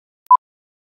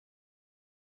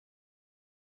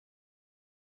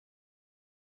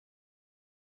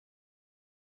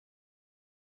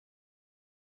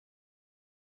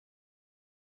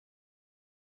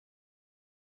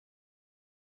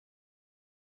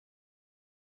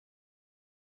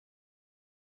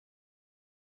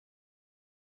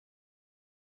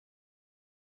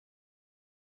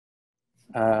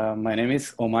My name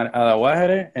is Omar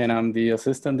Adawahere, and I'm the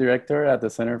Assistant Director at the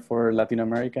Center for Latin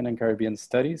American and Caribbean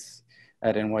Studies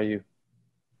at NYU.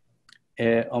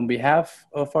 On behalf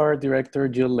of our director,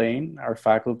 Jill Lane, our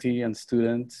faculty and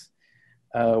students,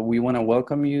 we want to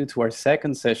welcome you to our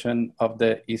second session of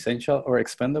the Essential or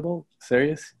Expendable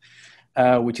series,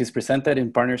 which is presented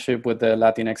in partnership with the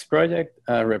Latinx Project,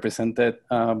 represented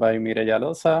by Mireya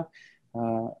Loza,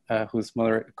 who's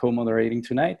co-moderating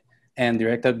tonight, and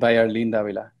directed by Arlene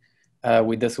Davila,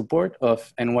 with the support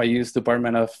of NYU's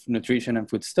Department of Nutrition and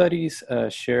Food Studies,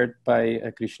 shared by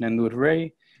Krishnendu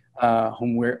Ray,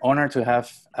 whom we're honored to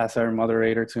have as our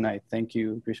moderator tonight. Thank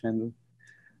you, Krishnendu.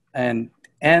 And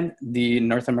the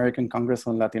North American Congress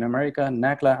on Latin America,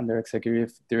 NACLA, and their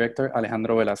Executive Director,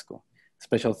 Alejandro Velasco.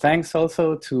 Special thanks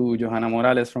also to Johanna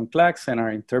Morales from CLACS and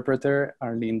our interpreter,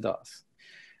 Arlene Dawes.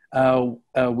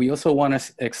 We also want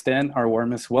to extend our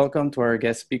warmest welcome to our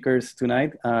guest speakers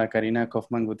tonight, Karina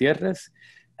Kaufman Gutierrez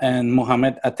and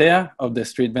Mohamed Atea of the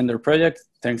Street Vendor Project.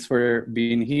 Thanks for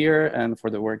being here and for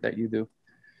the work that you do.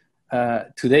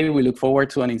 Today, we look forward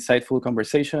to an insightful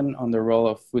conversation on the role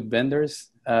of food vendors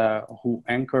who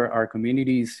anchor our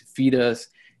communities, feed us,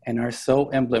 and are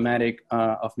so emblematic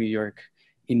of New York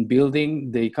in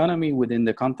building the economy within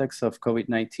the context of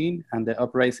COVID-19 and the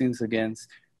uprisings against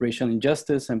racial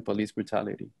injustice and police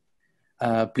brutality.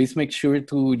 Please make sure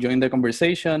to join the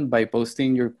conversation by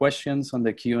posting your questions on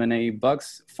the Q&A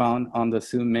box found on the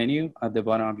Zoom menu at the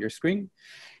bottom of your screen.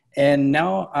 And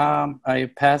now I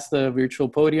pass the virtual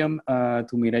podium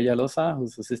to Mireya Loza,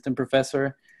 who's assistant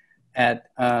professor at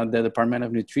the Department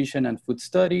of Nutrition and Food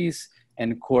Studies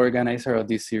and co-organizer of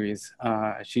this series.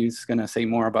 She's gonna say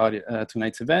more about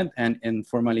tonight's event and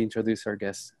informally introduce our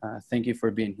guests. Thank you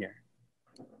for being here.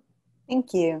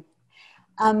 Thank you.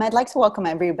 I'd like to welcome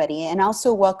everybody and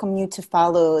also welcome you to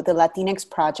follow the Latinx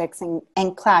Projects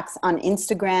and CLACS on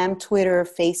Instagram, Twitter,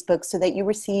 Facebook, so that you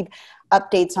receive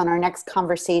updates on our next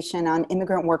conversation on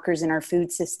immigrant workers in our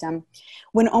food system.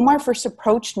 When Omar first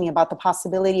approached me about the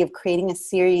possibility of creating a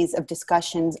series of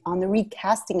discussions on the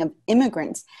recasting of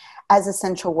immigrants as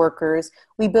essential workers,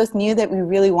 we both knew that we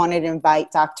really wanted to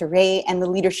invite Dr. Ray and the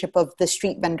leadership of the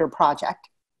Street Vendor Project.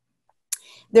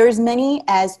 There are as many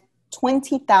as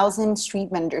 20,000 street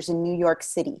vendors in New York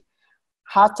City,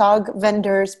 hot dog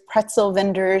vendors, pretzel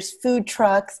vendors, food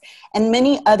trucks, and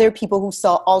many other people who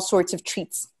sell all sorts of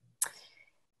treats.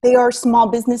 They are small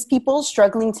business people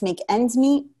struggling to make ends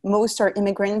meet. Most are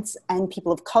immigrants and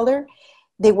people of color.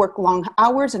 They work long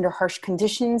hours under harsh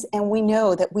conditions, and we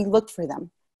know that we look for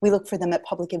them. We look for them at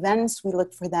public events. We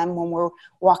look for them when we're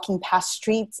walking past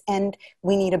streets, and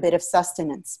we need a bit of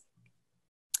sustenance.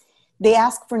 They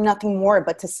ask for nothing more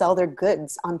but to sell their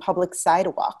goods on public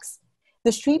sidewalks.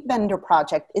 The Street Vendor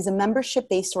Project is a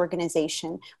membership-based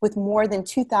organization with more than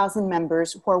 2,000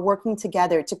 members who are working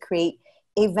together to create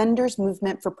a vendors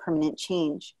movement for permanent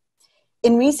change.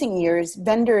 In recent years,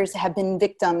 vendors have been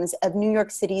victims of New York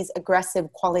City's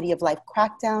aggressive quality of life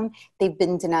crackdown. They've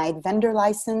been denied vendor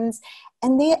license,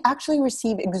 and they actually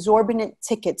receive exorbitant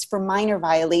tickets for minor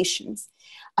violations.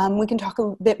 We can talk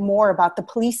a bit more about the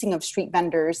policing of street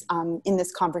vendors in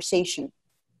this conversation.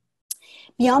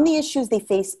 Beyond the issues they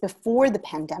faced before the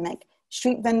pandemic,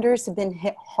 street vendors have been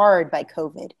hit hard by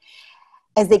COVID,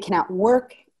 as they cannot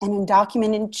work, and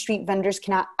undocumented street vendors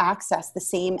cannot access the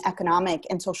same economic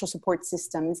and social support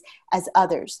systems as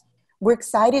others. We're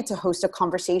excited to host a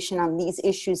conversation on these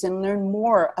issues and learn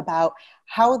more about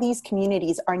how these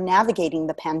communities are navigating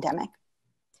the pandemic.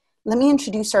 Let me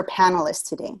introduce our panelists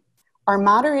today. Our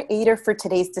moderator for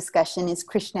today's discussion is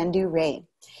Krishnendu Ray,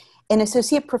 an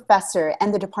associate professor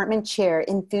and the department chair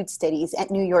in food studies at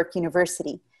New York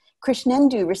University.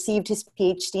 Krishnendu received his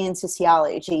PhD in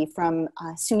sociology from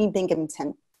SUNY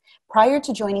Binghamton. Prior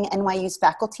to joining NYU's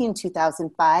faculty in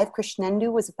 2005,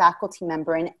 Krishnendu was a faculty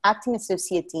member and acting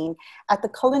associate dean at the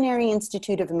Culinary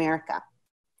Institute of America.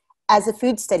 As a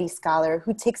food studies scholar,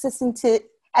 he takes us into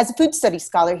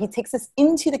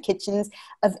the kitchens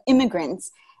of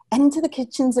immigrants and into the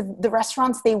kitchens of the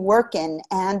restaurants they work in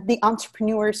and the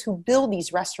entrepreneurs who build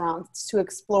these restaurants to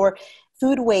explore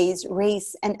foodways,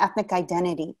 race, and ethnic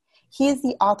identity. He is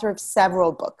the author of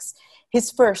several books.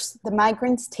 His first, The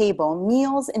Migrant's Table,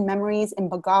 Meals and Memories in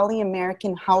Bengali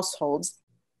American Households,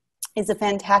 is a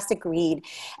fantastic read.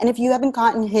 And if you haven't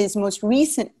gotten his most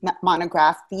recent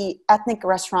monograph, The Ethnic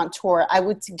Restaurateur, I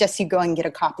would suggest you go and get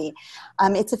a copy.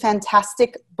 It's a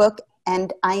fantastic book,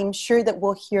 and I am sure that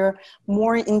we'll hear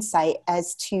more insight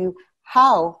as to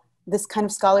how this kind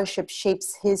of scholarship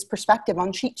shapes his perspective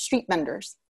on street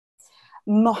vendors.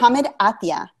 Mohamed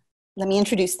Atia, let me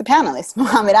introduce the panelists.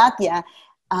 Mohamed Atia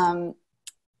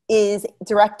is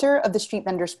director of the Street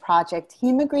Vendors Project. He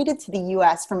immigrated to the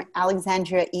US from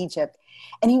Alexandria, Egypt,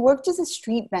 and he worked as a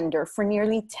street vendor for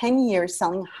nearly 10 years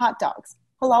selling hot dogs,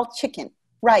 halal chicken,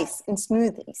 rice, and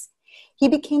smoothies. He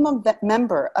became a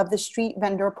member of the Street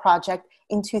Vendor Project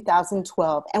in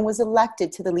 2012 and was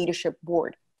elected to the leadership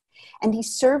board. And he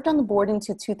served on the board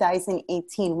until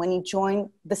 2018 when he joined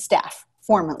the staff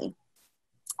formally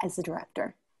as the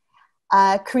director.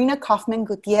 Karina Kaufman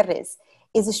Gutierrez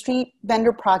is a Street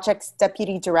Vendor Project's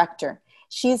deputy director.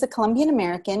 She is a Colombian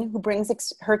American who brings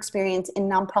her experience in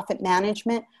nonprofit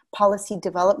management, policy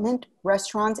development,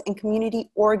 restaurants, and community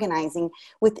organizing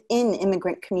within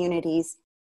immigrant communities.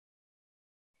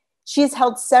 She has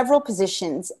held several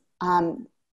positions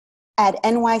at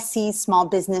NYC Small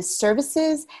Business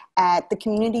Services, at the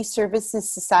Community Services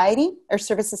Society,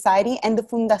 and the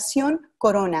Fundación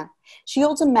Corona. She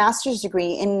holds a master's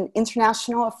degree in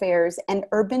International Affairs and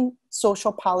Urban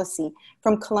Social Policy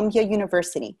from Columbia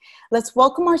University. Let's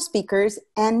welcome our speakers,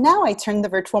 and now I turn the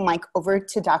virtual mic over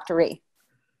to Dr. Ray.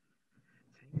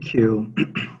 Thank you.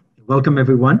 Welcome,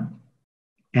 everyone.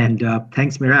 And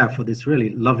thanks, Mira, for this really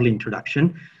lovely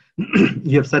introduction.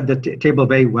 You have set the table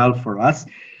very well for us.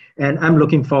 And I'm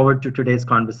looking forward to today's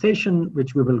conversation,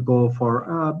 which we will go for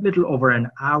a little over an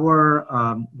hour.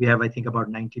 We have, I think, about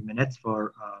 90 minutes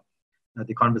for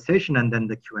the conversation and then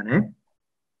the Q&A.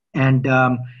 And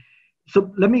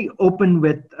so let me open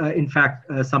with, in fact,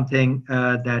 something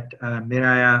that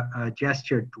Miraya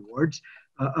gestured towards,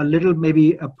 a little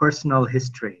maybe a personal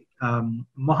history.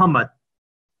 Mohammed,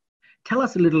 tell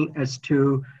us a little as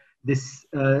to this,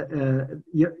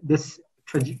 this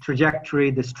trajectory,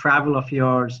 this travel of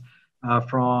yours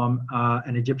from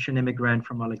an Egyptian immigrant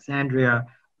from Alexandria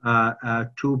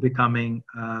to becoming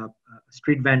a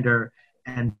street vendor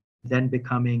and then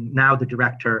becoming now the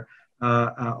director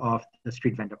of the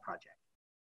Street Vendor Project.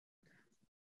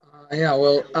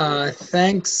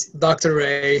 Thanks, Dr.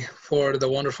 Ray, for the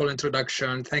wonderful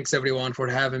introduction. Thanks, everyone, for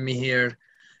having me here.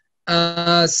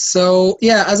 As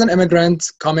an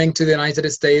immigrant coming to the United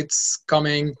States,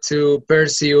 coming to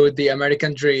pursue the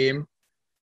American dream,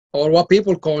 or what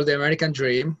people call the American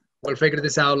dream, we'll figure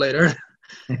this out later.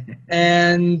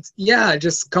 And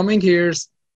just coming here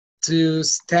to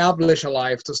establish a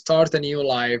life, to start a new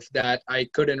life that I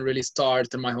couldn't really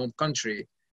start in my home country.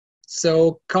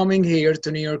 So coming here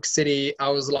to New York City, I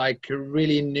was like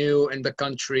really new in the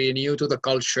country, new to the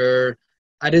culture.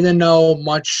 I didn't know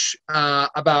much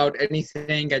about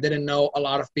anything. I didn't know a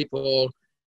lot of people.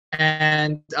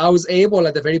 And I was able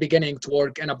at the very beginning to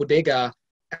work in a bodega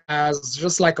as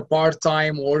just like a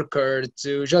part-time worker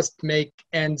to just make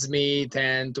ends meet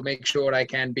and to make sure I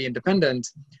can be independent.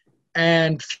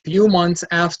 And few months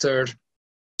after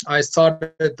I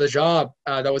started the job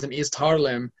that was in East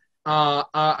Harlem,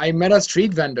 I met a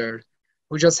street vendor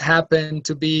who just happened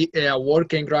to be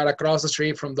working right across the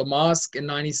street from the mosque in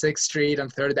 96th Street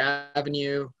and 3rd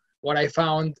Avenue. When I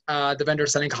found the vendor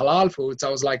selling halal foods, I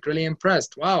was like really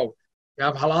impressed. Wow, you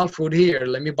have halal food here.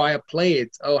 Let me buy a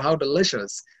plate. Oh, how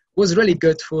delicious. It was really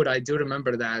good food. I do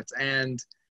remember that. And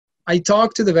I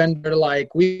talked to the vendor,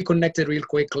 like we connected real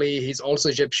quickly. He's also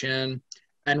Egyptian.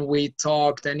 And we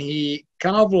talked and he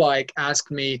kind of like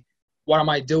asked me, what am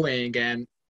I doing? And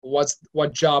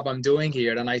what job I'm doing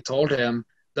here. And I told him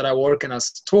that I work in a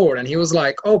store. And he was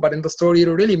like, oh, but in the store you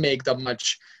don't really make that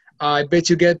much. I bet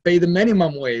you get paid the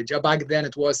minimum wage. Back then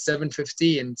it was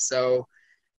 $7.15. So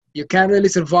you can't really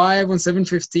survive on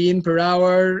 $7.15 per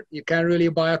hour. You can't really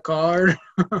buy a car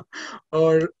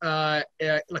or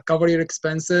cover your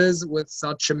expenses with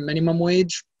such a minimum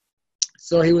wage.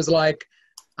 So he was like,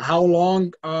 how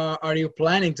long are you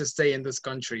planning to stay in this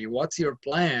country? What's your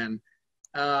plan?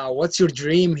 What's your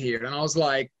dream here? And I was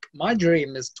like, my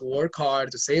dream is to work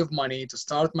hard, to save money, to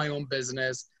start my own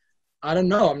business. I don't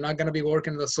know. I'm not going to be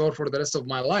working in the store for the rest of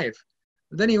my life.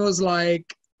 Then he was like,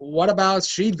 what about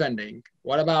street vending?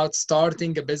 What about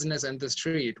starting a business in the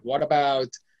street? What about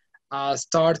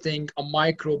starting a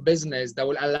micro business that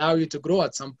will allow you to grow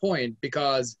at some point?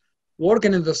 Because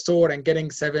working in the store and getting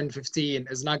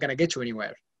 $7.15 is not going to get you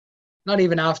anywhere. Not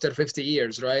even after 50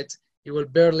 years, right? You will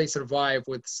barely survive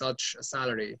with such a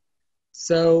salary.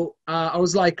 So I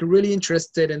was like really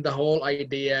interested in the whole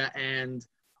idea. And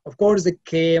of course, it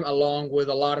came along with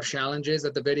a lot of challenges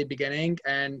at the very beginning.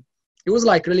 And he was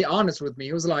like really honest with me.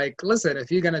 He was like, listen,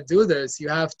 if you're going to do this, you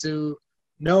have to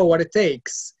know what it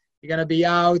takes. You're going to be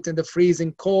out in the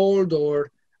freezing cold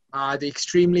or the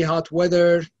extremely hot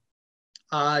weather,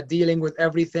 dealing with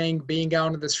everything, being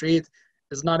out in the street.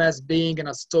 Is not as being in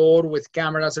a store with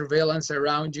camera surveillance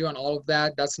around you and all of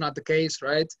that. That's not the case,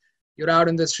 right? You're out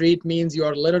in the street means you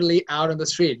are literally out in the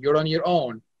street. You're on your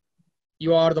own.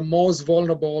 you are the most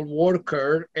vulnerable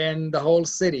worker in the whole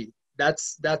city.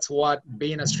 That's what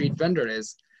being a street vendor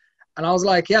is. And I was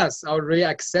like, yes, I would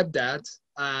really accept that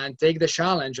and take the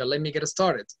challenge and let me get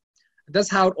started. That's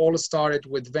how it all started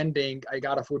with vending. I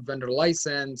got a food vendor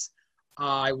license.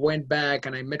 I went back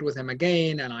and I met with him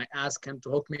again and I asked him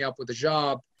to hook me up with a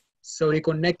job. So he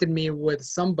connected me with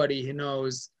somebody he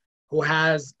knows who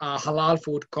has a halal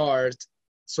food cart.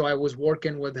 So I was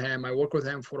working with him. I worked with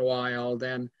him for a while.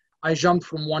 Then I jumped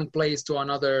from one place to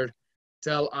another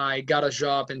till I got a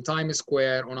job in Times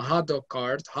Square on a hot dog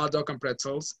cart, hot dog and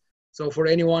pretzels. So for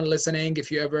anyone listening, if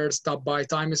you ever stop by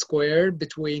Times Square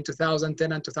between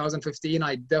 2010 and 2015,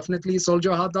 I definitely sold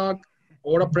you a hot dog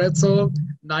or a pretzel,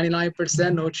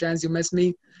 99%, no chance you miss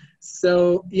me.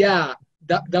 So yeah,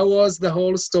 that was the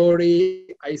whole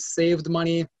story. I saved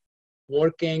money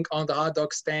working on the hot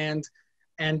dog stand.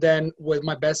 And then with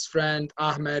my best friend,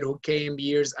 Ahmed, who came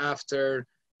years after,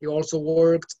 he also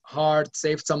worked hard,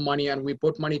 saved some money, and we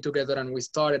put money together and we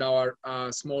started our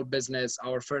small business,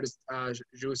 our first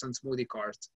juice and smoothie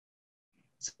cart.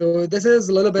 So this is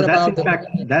a little bit about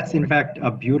that's in fact a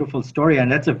beautiful story,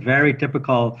 and that's a very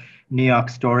typical New York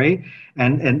story.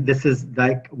 And this is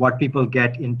like what people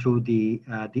get into the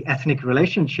ethnic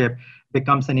relationship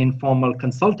becomes an informal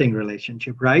consulting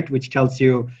relationship, right? Which tells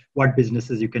you what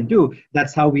businesses you can do.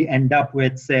 That's how we end up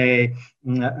with, say,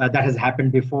 that has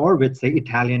happened before with, say,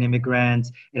 Italian immigrants.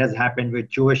 It has happened with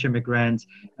Jewish immigrants.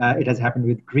 It has happened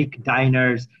with Greek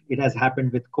diners. It has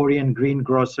happened with Korean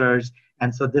greengrocers.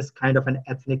 And so this kind of an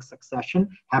ethnic succession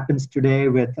happens today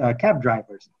with cab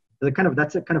drivers.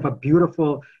 That's a kind of a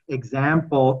beautiful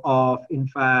example of, in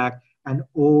fact, an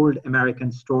old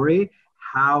American story,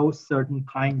 how certain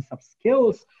kinds of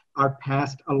skills are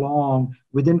passed along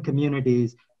within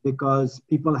communities because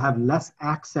people have less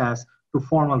access to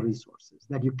formal resources,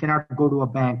 that you cannot go to a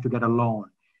bank to get a loan,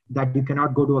 that you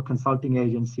cannot go to a consulting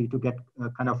agency to get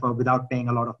without paying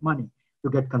a lot of money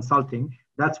to get consulting.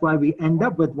 That's why we end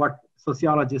up with what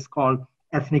sociologists call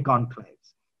ethnic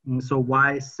enclaves. And so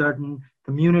why certain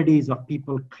communities of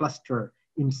people cluster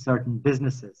in certain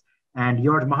businesses. And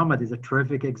George Muhammad is a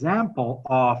terrific example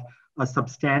of a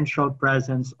substantial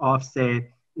presence of, say,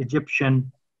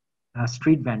 Egyptian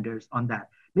street vendors on that.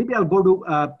 Maybe I'll go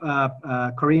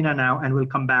to Karina now, and we'll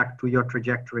come back to your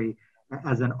trajectory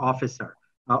as an officer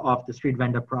of the Street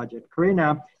Vendor Project.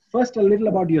 Karina, first a little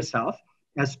about yourself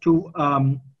as to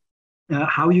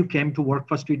how you came to work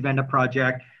for Street Vendor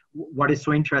Project, what is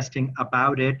so interesting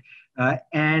about it,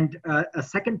 and a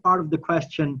second part of the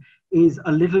question is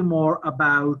a little more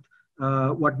about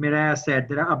what Mireya said.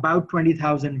 There are about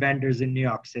 20,000 vendors in New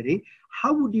York City.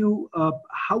 How would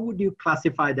you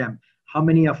classify them? How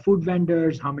many are food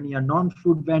vendors? How many are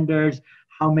non-food vendors?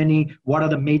 What are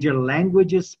the major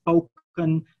languages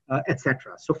spoken,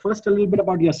 etc. So first a little bit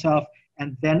about yourself,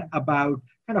 and then about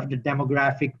kind of the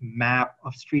demographic map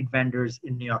of street vendors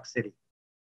in New York City.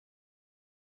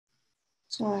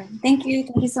 Sure. Thank you.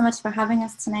 Thank you so much for having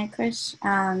us tonight, Krish.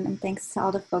 And thanks to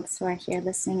all the folks who are here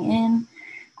listening in.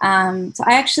 So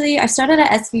I started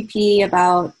at SVP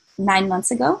about 9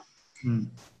 months ago.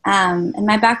 And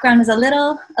my background is a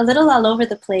little all over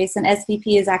the place, and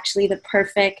SVP is actually the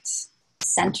perfect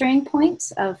centering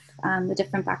point of the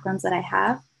different backgrounds that I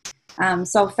have.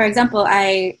 So for example,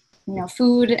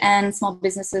 food and small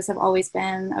businesses have always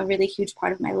been a really huge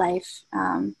part of my life.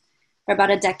 For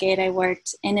about a decade, I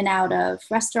worked in and out of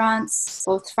restaurants,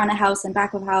 both front of house and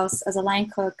back of house as a line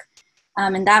cook.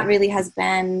 And that really has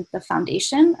been the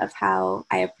foundation of how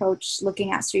I approach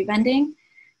looking at street vending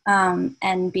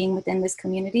and being within this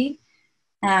community.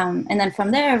 And then from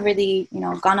there, I've really,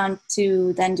 gone on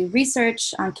to then do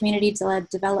research on community-led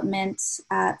development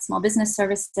at Small Business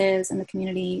Services and the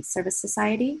Community Service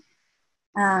Society.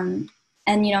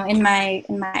 And in my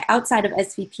outside of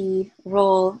SVP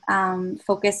role,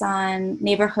 focus on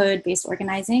neighborhood-based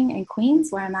organizing in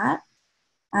Queens, where I'm at,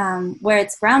 where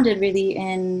it's grounded really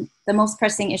in the most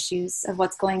pressing issues of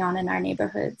what's going on in our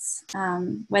neighborhoods,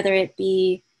 whether it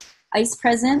be ICE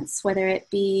presence, whether it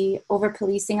be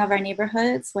over-policing of our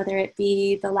neighborhoods, whether it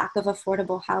be the lack of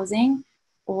affordable housing,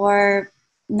 or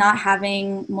not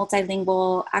having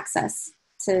multilingual access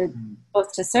to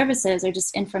both to services or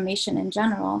just information in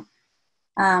general.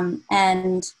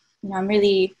 And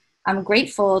I'm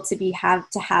grateful to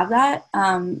have that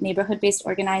neighborhood-based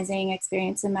organizing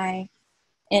experience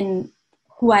in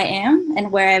who I am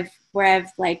and where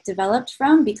I've like developed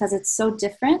from, because it's so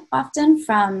different often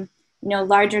from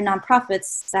larger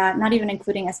nonprofits that, not even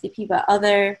including SVP, but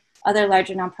other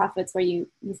larger nonprofits where you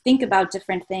think about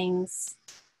different things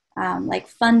like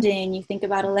funding, you think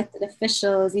about elected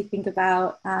officials, you think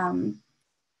about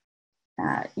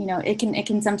it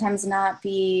can sometimes not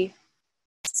be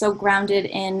so grounded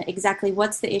in exactly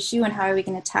what's the issue and how are we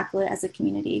going to tackle it as a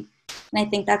community. And I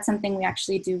think that's something we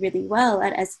actually do really well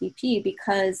at SVP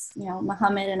because,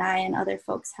 Mohammed and I and other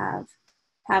folks have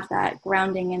that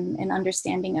grounding and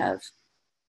understanding of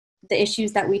the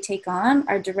issues that we take on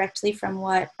are directly from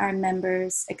what our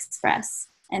members express.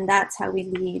 And that's how we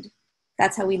lead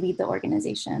the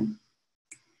organization.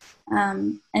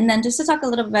 And then just to talk a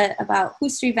little bit about who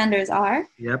street vendors are.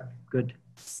 Yep, good.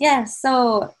 Yeah,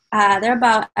 so they're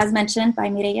about, as mentioned by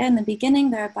Mireya in the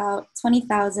beginning, there are about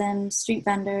 20,000 street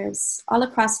vendors all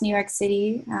across New York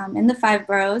City in the 5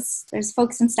 boroughs. There's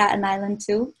folks in Staten Island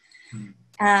too.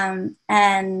 And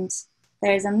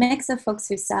there's a mix of folks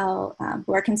who sell,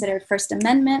 who are considered First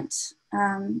Amendment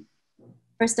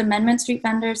street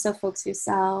vendors, so folks who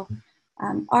sell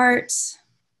art,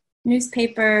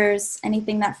 newspapers,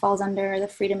 anything that falls under the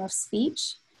freedom of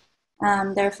speech.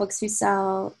 There are folks who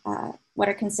sell what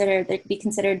are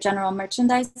considered general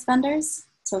merchandise vendors,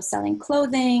 so selling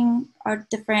clothing or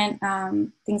different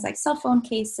things like cell phone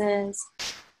cases.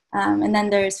 And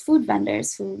then there's food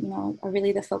vendors who, are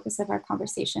really the focus of our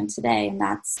conversation today. And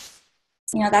that's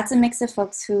a mix of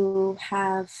folks who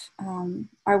are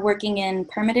working in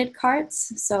permitted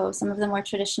carts. So some of the more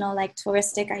traditional, like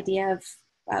touristic idea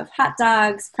of hot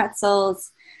dogs,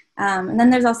 pretzels. And then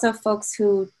there's also folks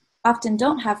who often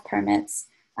don't have permits.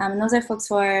 And those are folks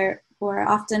who are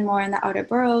often more in the outer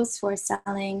boroughs, who are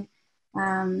selling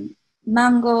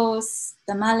mangoes,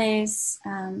 tamales,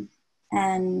 and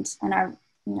are,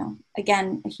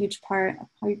 again, a huge part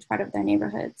of their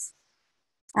neighborhoods.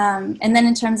 And then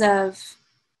in terms of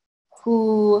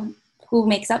who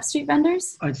makes up street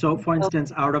vendors? So for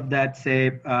instance, out of that, say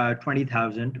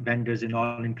 20,000 vendors in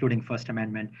all, including First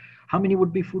Amendment, how many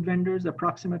would be food vendors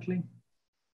approximately?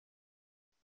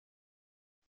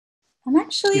 I'm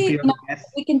actually,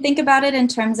 we can think about it in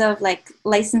terms of like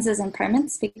licenses and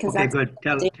permits because okay, that's good.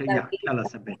 Tell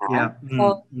us a bit. Yeah.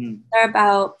 So there are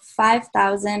about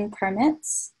 5,000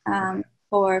 permits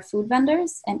for food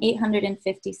vendors and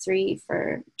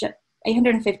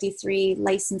 853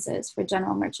 licenses for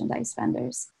general merchandise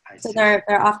vendors. So there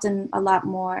are often a lot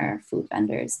more food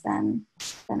vendors than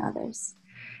others.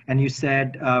 And you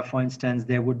said, for instance,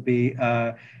 there would be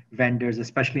vendors,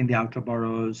 especially in the outer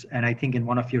boroughs. And I think in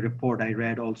one of your report, I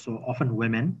read also often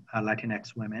women,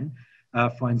 Latinx women,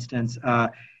 for instance.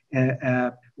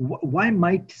 Why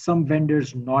might some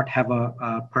vendors not have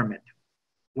a permit?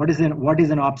 What is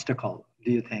an obstacle,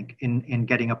 do you think, in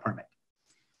getting a permit?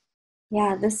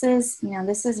 Yeah, this is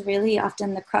really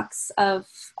often the crux of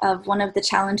one of the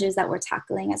challenges that we're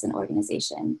tackling as an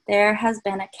organization. There has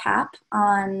been a cap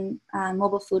on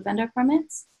mobile food vendor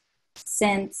permits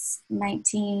since the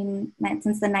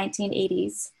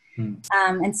 1980s.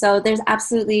 And so there's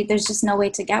just no way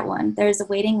to get one. There's a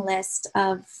waiting list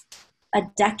of a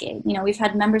decade. We've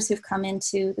had members who've come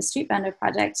into the Street Vendor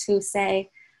Project who say,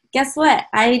 guess what?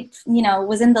 I,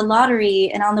 was in the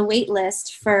lottery and on the wait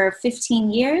list for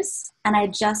 15 years and I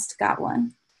just got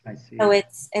one. I see. So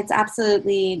it's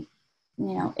absolutely,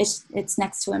 it's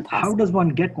next to impossible. How does one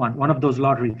get one of those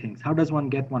lottery things? How does one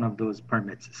get one of those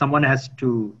permits? Someone has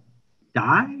to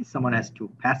die? Someone has to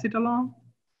pass it along?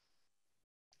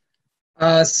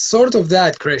 Sort of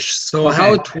that, Krish. So okay.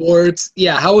 how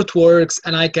it works,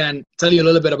 and I can tell you a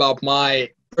little bit about my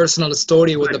personal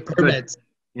story with the permits.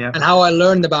 Yeah. And how I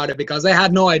learned about it, because I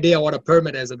had no idea what a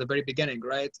permit is at the very beginning,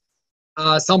 right?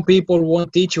 Some people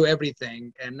won't teach you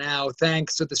everything. And now,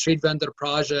 thanks to the Street Vendor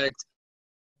Project,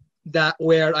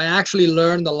 where I actually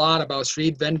learned a lot about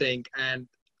street vending, and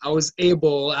I was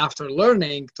able, after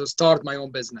learning, to start my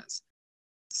own business.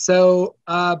 So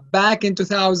back in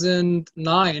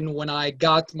 2009, when I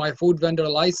got my food vendor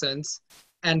license,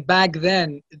 and back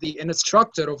then, the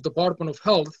instructor of Department of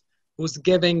Health who's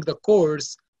giving the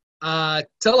course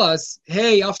tell us,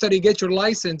 hey, after you get your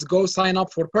license, go sign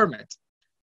up for permit.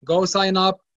 Go sign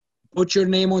up, put your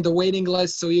name on the waiting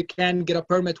list so you can get a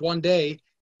permit one day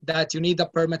that you need a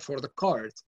permit for the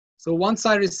card. So once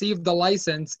I received the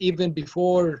license, even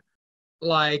before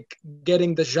like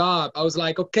getting the job, I was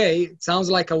like, okay, it sounds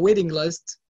like a waiting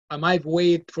list. I might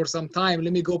wait for some time.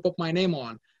 Let me go put my name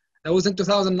on. That was in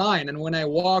 2009. And when I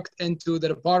walked into the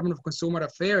Department of Consumer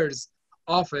Affairs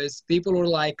office, people were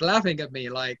like laughing at me,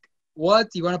 like, what?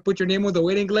 You want to put your name on the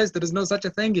waiting list? There is no such a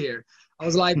thing here. I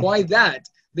was like, why that?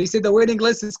 They said the waiting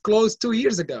list is closed 2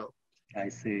 years ago. I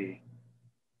see.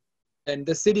 And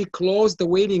the city closed the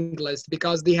waiting list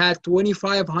because they had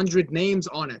 2,500 names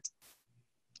on it.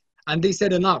 And they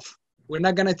said, enough. We're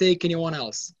not going to take anyone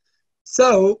else.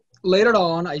 So later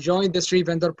on, I joined the Street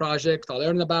Vendor Project. I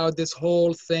learned about this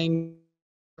whole thing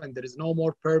and there is no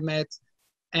more permit.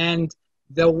 And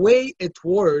the way it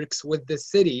works with the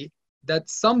city, that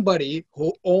somebody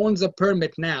who owns a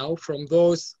permit now from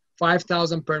those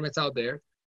 5,000 permits out there,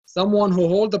 someone who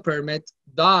holds the permit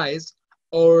dies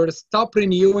or stop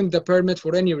renewing the permit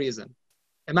for any reason.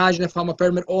 Imagine if I'm a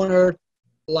permit owner,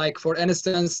 like for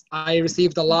instance, I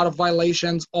received a lot of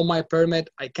violations on my permit.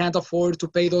 I can't afford to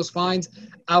pay those fines.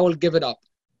 I will give it up.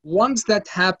 Once that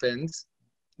happens,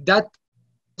 that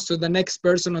goes to the next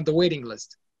person on the waiting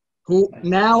list, who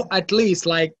now at least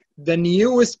like the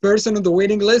newest person on the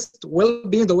waiting list will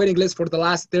be on the waiting list for the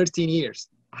last 13 years.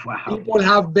 Wow. People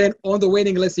have been on the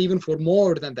waiting list even for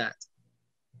more than that.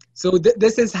 So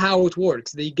this is how it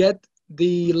works. They get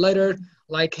the letter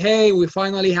like, hey, we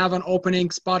finally have an opening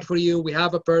spot for you. We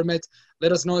have a permit.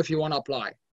 Let us know if you want to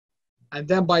apply. And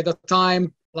then by the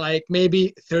time, like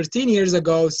maybe 13 years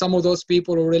ago, some of those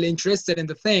people were really interested in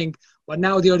the thing, but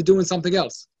now they are doing something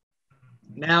else.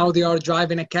 Now they are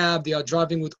driving a cab, they are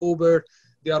driving with Uber,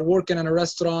 they are working in a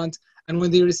restaurant. And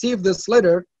when they receive this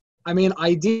letter, I mean,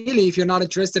 ideally, if you're not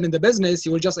interested in the business,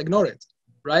 you will just ignore it,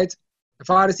 right? If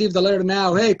I receive the letter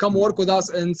now, hey, come work with us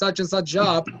in such and such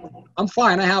job, I'm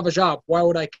fine, I have a job, why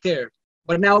would I care?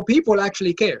 But now people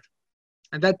actually care.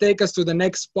 And that takes us to the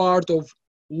next part of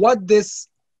what this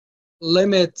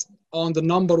limit on the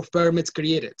number of permits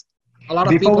created. A lot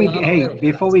of Before people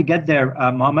before we get there,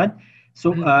 Mohammed,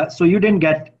 so you didn't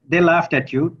get, they laughed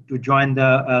at you to join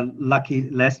the lucky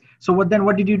list. So what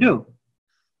did you do?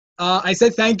 I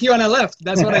said thank you and I left.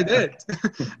 That's what I did.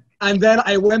 And then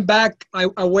I went back.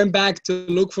 I went back to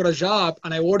look for a job,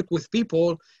 and I worked with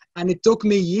people. And it took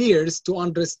me years to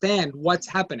understand what's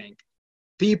happening.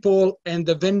 People in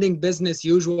the vending business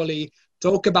usually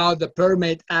talk about the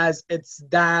permit as it's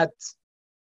that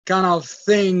kind of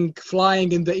thing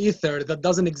flying in the ether that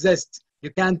doesn't exist. You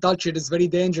can't touch it. It's very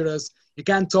dangerous. You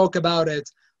can't talk about it.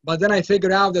 But then I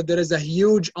figured out that there is a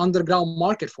huge underground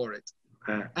market for it.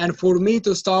 Okay. And for me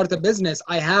to start a business,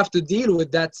 I have to deal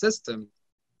with that system.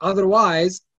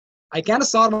 Otherwise, I can't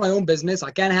start my own business.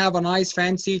 I can't have a nice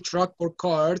fancy truck or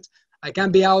cart. I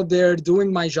can't be out there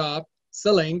doing my job,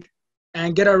 selling,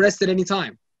 and get arrested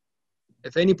anytime.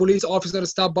 If any police officer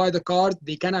stop by the cart,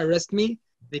 they can arrest me.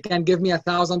 They can give me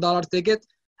 $1,000 ticket,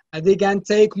 and they can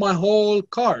take my whole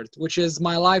cart, which is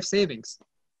my life savings.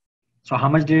 So how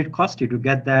much did it cost you to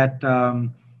get that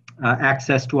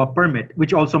access to a permit,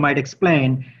 which also might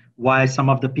explain why some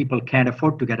of the people can't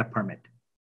afford to get a permit?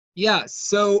 Yeah,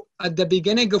 so at the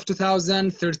beginning of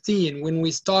 2013, when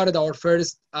we started our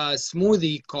first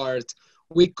smoothie cart,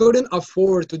 we couldn't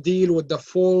afford to deal with the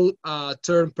full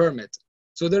term permit.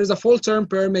 So there is a full term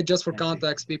permit, just for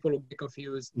context, people will be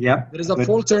confused. Yeah. There is a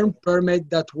full term permit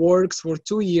that works for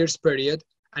 2 years period,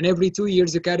 and every 2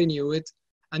 years you can renew it.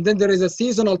 And then there is a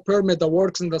seasonal permit that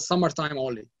works in the summertime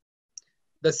only.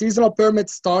 The seasonal permit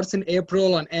starts in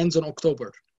April and ends in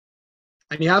October.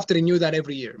 And you have to renew that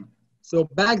every year. So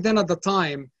back then at the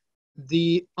time,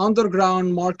 the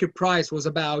underground market price was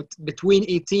about between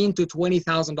 $18,000 to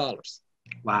 $20,000.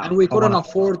 Wow. And we couldn't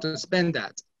afford to spend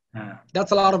that.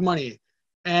 That's a lot of money.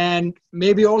 And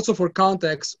maybe also for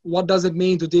context, what does it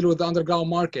mean to deal with the underground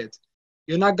market?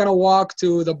 You're not going to walk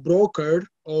to the broker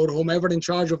or whomever in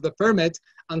charge of the permit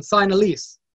and sign a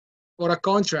lease or a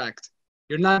contract.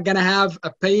 You're not going to have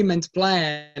a payment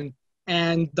plan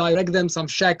and direct them some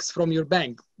checks from your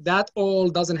bank. That all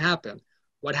doesn't happen.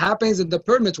 What happens in the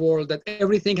permit world, that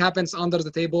everything happens under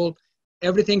the table,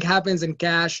 everything happens in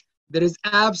cash. There is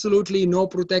absolutely no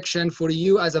protection for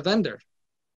you as a vendor.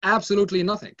 Absolutely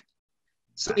nothing.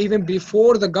 So even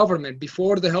before the government,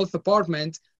 before the health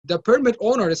department, the permit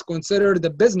owner is considered the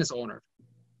business owner.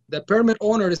 The permit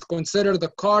owner is considered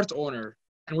the cart owner.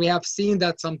 And we have seen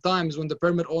that sometimes when the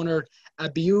permit owner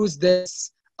abuse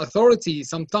this authority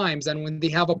sometimes, and when they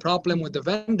have a problem with the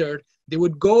vendor, they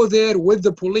would go there with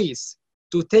the police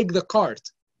to take the cart,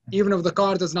 even if the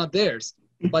cart is not theirs.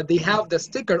 But they have the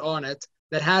sticker on it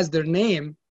that has their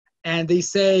name, and they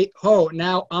say, oh,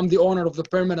 now I'm the owner of the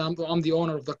permit, I'm the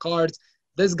owner of the cart.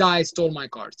 This guy stole my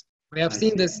cart. We have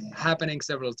seen this happening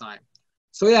several times.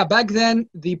 So yeah, back then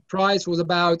the price was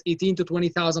about $18,000 to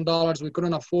 $20,000. We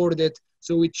couldn't afford it,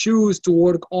 so we choose to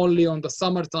work only on the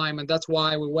summertime, and that's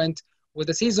why we went with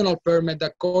a seasonal permit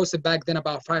that costed back then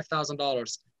about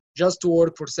 $5,000 just to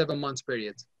work for 7 months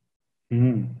period.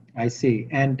 I see.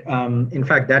 And in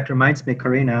fact, that reminds me,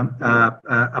 Karina,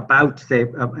 about, say,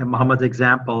 Mohammed's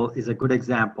example is a good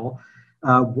example.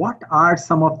 What are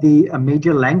some of the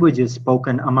major languages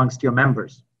spoken amongst your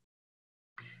members?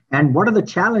 And what are the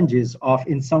challenges of,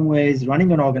 in some ways,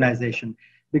 running an organization?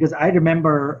 Because I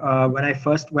remember when I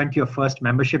first went to your first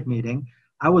membership meeting,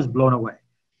 I was blown away.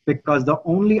 because the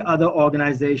only other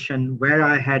organization where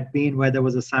I had been where there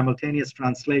was a simultaneous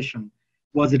translation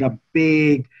was at a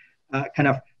big kind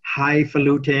of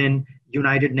highfalutin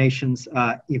United Nations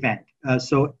event.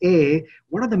 So A,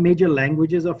 what are the major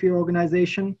languages of your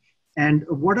organization? And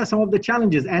what are some of the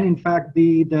challenges? And in fact,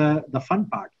 the fun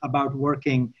part about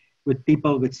working with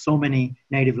people with so many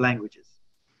native languages.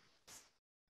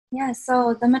 Yeah,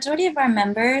 so the majority of our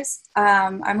members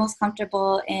are most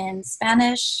comfortable in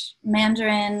Spanish,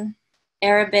 Mandarin,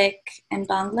 Arabic, and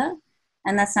Bangla.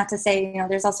 And that's not to say,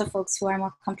 there's also folks who are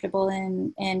more comfortable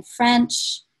in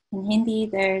French, in Hindi.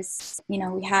 There's,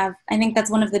 I think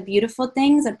that's one of the beautiful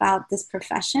things about this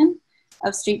profession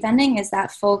of street vending is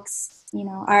that folks,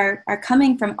 are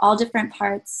coming from all different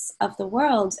parts of the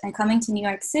world and coming to New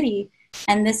York City.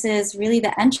 And this is really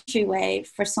the entryway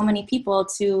for so many people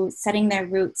to setting their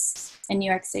roots in New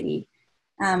York City.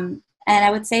 And I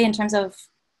would say in terms of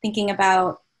thinking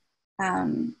about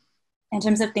our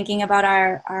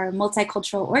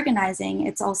multicultural organizing,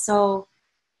 it's also,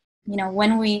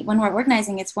 when we're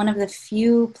organizing, it's one of the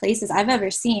few places I've ever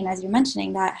seen, as you're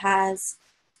mentioning, that has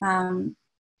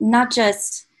not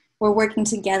just we're working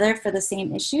together for the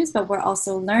same issues, but we're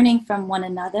also learning from one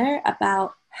another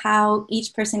about how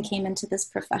each person came into this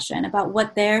profession, about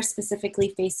what they're specifically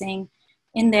facing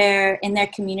in their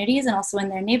communities and also in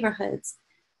their neighborhoods.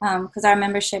 Because our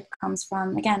membership comes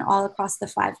from, again, all across the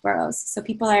 5 boroughs. So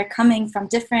people are coming from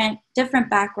different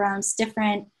backgrounds,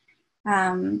 different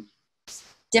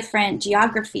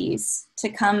geographies to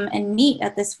come and meet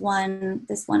at this one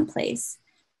place.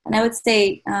 And I would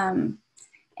say,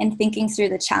 in thinking through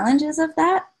the challenges of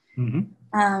that,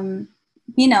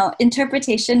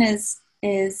 interpretation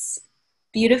is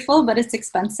beautiful, but it's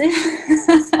expensive.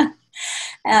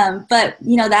 But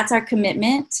that's our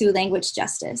commitment to language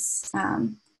justice.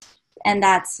 And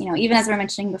that's, even as we're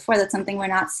mentioning before, that's something we're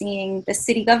not seeing the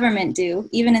city government do.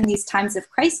 Even in these times of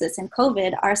crisis and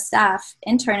COVID, our staff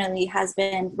internally has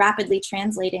been rapidly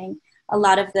translating a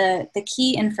lot of the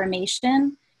key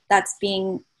information that's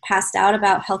being passed out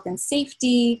about health and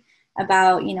safety,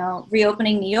 about,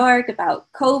 reopening New York, about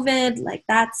COVID. Like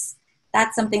that's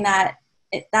something that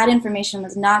information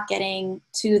was not getting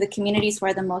to the communities who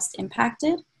are the most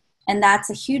impacted. And that's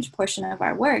a huge portion of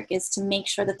our work, is to make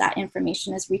sure that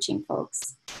information is reaching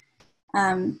folks.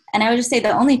 And I would just say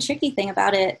the only tricky thing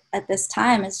about it at this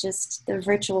time is just the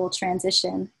virtual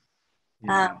transition.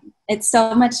 Yeah. It's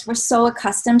so much, we're so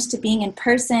accustomed to being in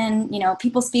person.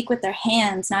 People speak with their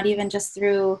hands, not even just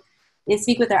they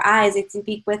speak with their eyes, they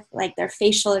speak with like their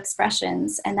facial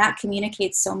expressions, and that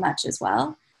communicates so much as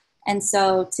well. And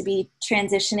so to be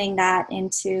transitioning that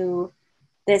into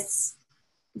this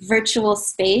virtual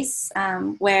space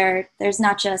where there's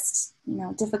not just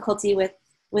difficulty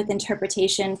with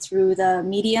interpretation through the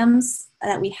mediums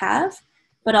that we have,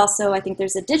 but also I think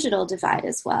there's a digital divide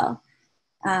as well.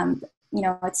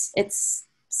 It's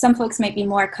some folks might be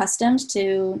more accustomed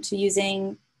to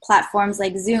using platforms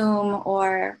like Zoom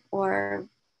or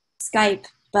Skype,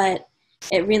 but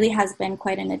it really has been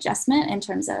quite an adjustment in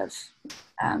terms of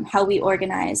how we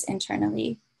organize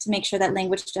internally to make sure that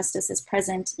language justice is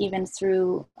present even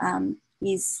through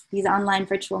these online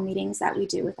virtual meetings that we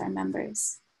do with our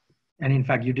members. And in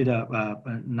fact, you did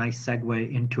a nice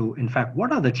segue into, in fact,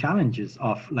 what are the challenges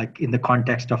of, like, in the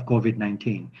context of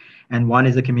COVID-19? And one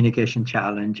is a communication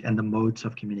challenge and the modes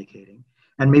of communicating.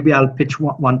 And maybe I'll pitch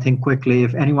one thing quickly.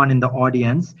 If anyone in the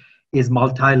audience is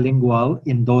multilingual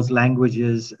in those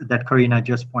languages that Karina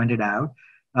just pointed out,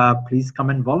 please come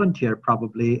and volunteer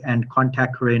probably and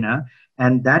contact Karina.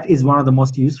 And that is one of the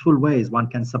most useful ways one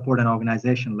can support an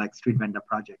organization like Street Vendor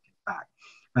Project, in fact.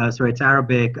 So it's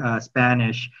Arabic,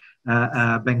 Spanish,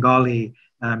 Bengali,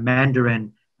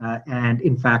 Mandarin, and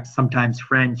in fact, sometimes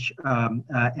French,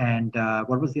 and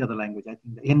what was the other language? I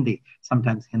think Hindi,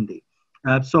 sometimes Hindi.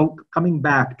 So coming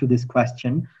back to this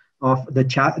question of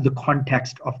the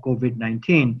context of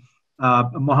COVID-19,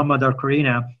 Mohammed or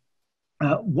Karina,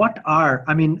 I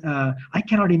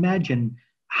cannot imagine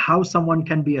how someone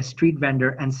can be a street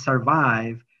vendor and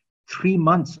survive 3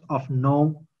 months of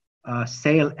no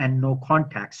sale and no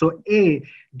contact. So A,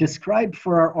 describe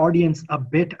for our audience a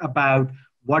bit about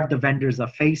what the vendors are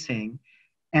facing,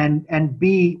 and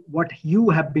B, what you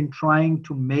have been trying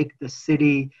to make the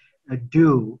city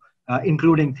do,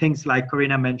 including things like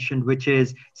Karina mentioned, which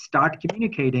is start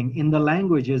communicating in the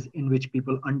languages in which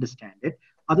people understand it.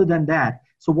 Other than that,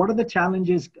 so what are the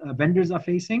challenges vendors are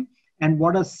facing, and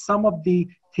what are some of the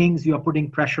things you are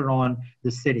putting pressure on the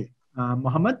city?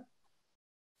 Mohammed?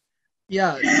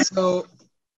 Yeah, so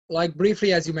like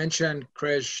briefly, as you mentioned,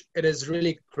 Krish, it is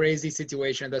really crazy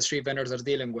situation that street vendors are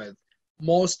dealing with.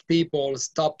 most people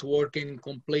stopped working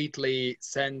completely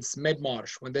since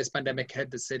mid-March when this pandemic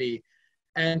hit the city,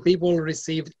 and people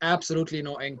received absolutely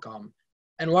no income.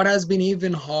 And what has been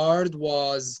even hard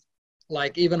was,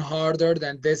 like, even harder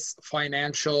than this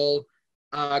financial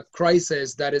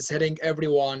crisis that is hitting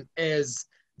everyone, is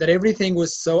that everything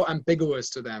was so ambiguous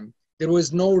to them. There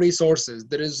was no resources.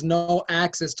 There is no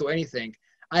access to anything.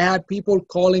 I had people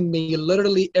calling me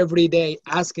literally every day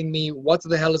asking me what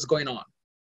the hell is going on?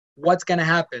 What's going to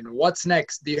happen? What's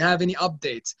next? Do you have any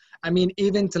updates? I mean,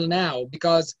 even till now,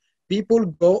 because people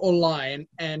go online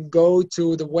and go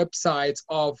to the websites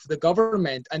of the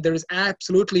government, and there is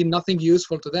absolutely nothing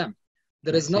useful to them.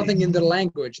 There is nothing in their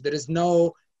language. There is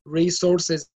no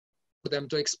resources for them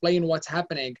to explain what's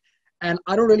happening. And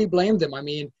I don't really blame them. I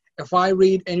mean, if I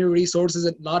read any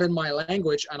resources not in my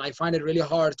language and I find it really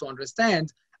hard to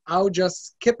understand, I'll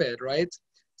just skip it, right?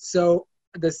 So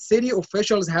the city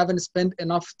officials haven't spent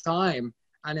enough time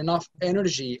and enough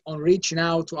energy on reaching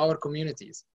out to our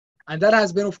communities. And that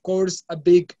has been, of course, a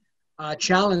big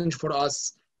challenge for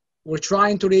us. We're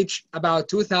trying to reach about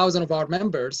 2,000 of our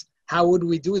members. How would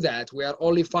we do that? We are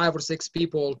only 5 or 6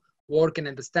 people working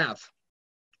in the staff.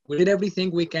 We did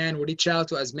everything we can. We reach out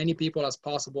to as many people as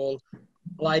possible.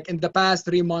 Like in the past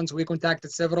 3 months, we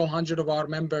contacted several hundred of our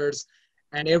members,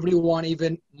 and everyone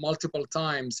even multiple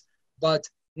times. But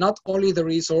not only the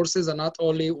resources and not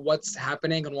only what's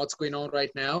happening and what's going on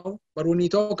right now, but when we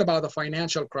talk about the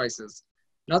financial crisis,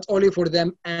 not only for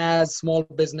them as small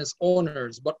business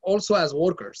owners, but also as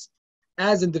workers,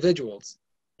 as individuals,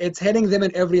 it's hitting them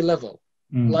at every level.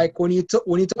 Like when you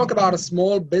talk about a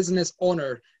small business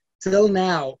owner, till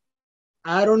now,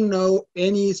 I don't know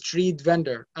any street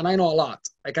vendor, and I know a lot.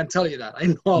 I can tell you that. I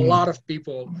know a lot of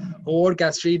people who work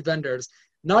as street vendors.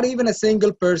 Not even a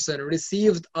single person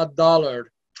received $1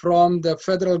 from the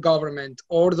federal government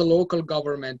or the local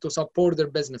government to support their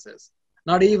businesses.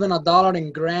 Not even $1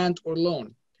 in grant or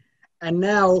loan. And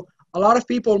now a lot of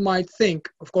people might think,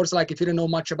 of course, like if you don't know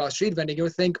much about street vending, you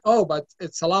would think, oh, but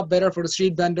it's a lot better for the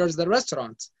street vendors than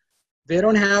restaurants. They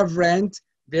don't have rent.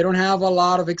 They don't have a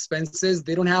lot of expenses.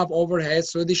 They don't have overhead,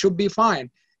 so they should be fine.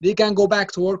 They can go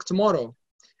back to work tomorrow.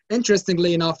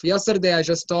 Interestingly enough, yesterday I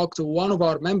just talked to one of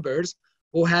our members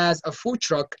who has a food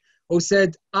truck who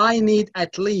said, I need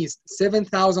at least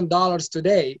 $7,000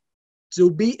 today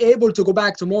to be able to go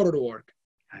back tomorrow to work.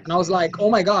 And I was like, oh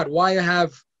my God, why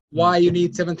you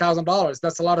need $7,000?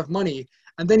 That's a lot of money.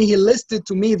 And then he listed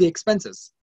to me the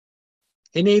expenses.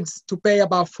 He needs to pay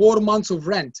about 4 months of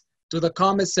rent to the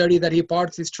commissary that he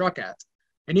parks his truck at.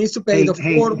 He needs to pay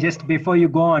just before you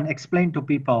go on, explain to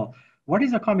people, what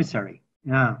is a commissary?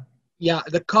 Yeah,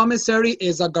 the commissary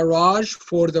is a garage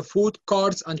for the food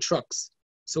carts and trucks.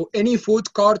 So any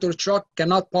food cart or truck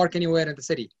cannot park anywhere in the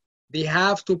city. They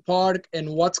have to park in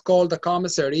what's called the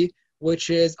commissary, which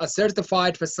is a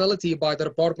certified facility by the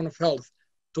Department of Health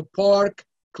to park,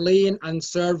 clean, and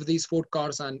serve these food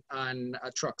cars and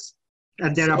trucks.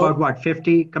 And there are about what,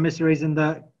 50 commissaries in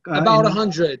the? About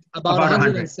 100, about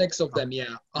 106 100. of them,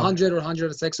 yeah. 100 or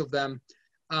 106 of them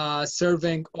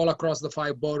serving all across the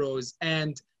 5 boroughs.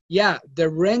 And yeah, the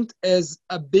rent is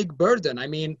a big burden. I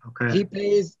mean, he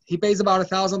pays about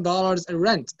 $1,000 in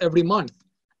rent every month.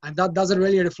 And that doesn't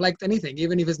really reflect anything.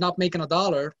 Even if he's not making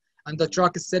 $1 and the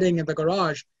truck is sitting in the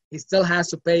garage, he still has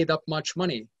to pay that much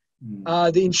money.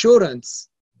 The insurance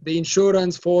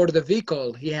for the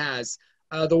vehicle he has,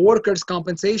 the workers'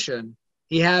 compensation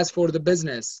he has for the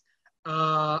business,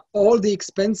 all the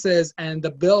expenses and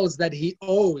the bills that he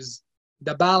owes,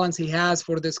 the balance he has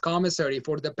for this commissary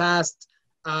for the past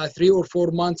 3 or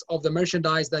 4 months of the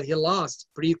merchandise that he lost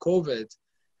pre-COVID.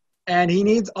 And he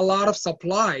needs a lot of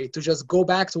supply to just go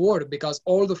back to work because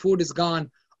all the food is gone,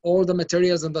 all the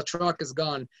materials in the truck is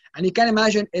gone. And you can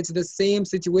imagine it's the same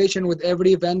situation with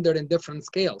every vendor in different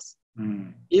scales.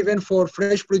 Even for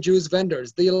fresh produce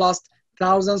vendors, they lost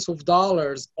thousands of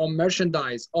dollars on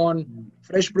merchandise, on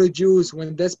fresh produce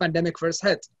when this pandemic first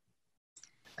hit.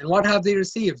 And what have they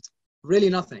received? Really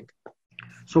nothing.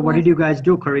 So what did you guys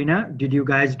do, Karina? Did you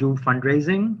guys do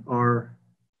fundraising or?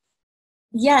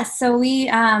 Yes, so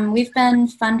we've been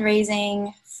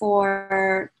fundraising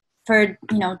for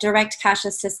direct cash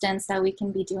assistance that we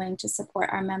can be doing to support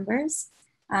our members.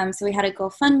 So we had a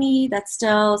GoFundMe that's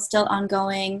still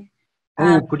ongoing.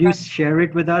 Could you share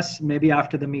it with us? Maybe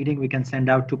after the meeting we can send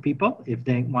out to people if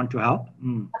they want to help.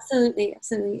 Absolutely.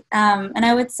 And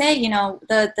I would say,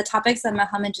 the topics that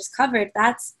Mohammed just covered,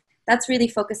 that's really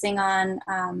focusing on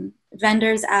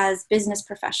vendors as business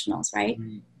professionals, right?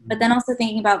 But then also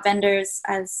thinking about vendors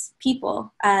as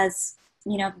people, as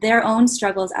their own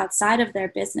struggles outside of their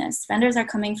business. Vendors are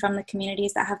coming from the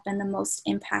communities that have been the most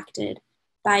impacted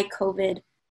by COVID,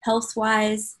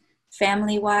 health-wise,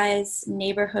 family-wise,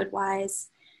 neighborhood-wise.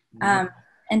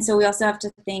 And so we also have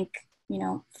to think, you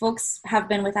know, folks have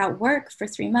been without work for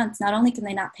 3 months. Not only can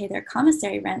they not pay their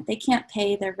commissary rent, they can't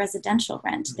pay their residential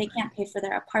rent. They can't pay for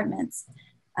their apartments.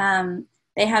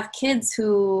 They have kids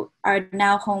who are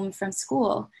now home from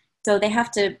school. So they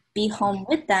have to be home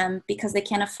with them because they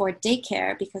can't afford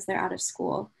daycare because they're out of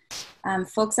school.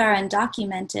 Folks are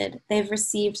undocumented. They've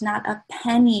received not a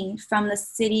penny from the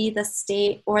city, the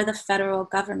state, or the federal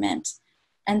government.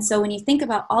 And so when you think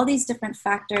about all these different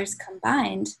factors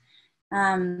combined,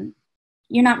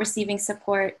 you're not receiving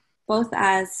support both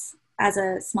as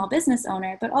a small business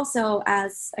owner, but also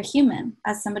as a human,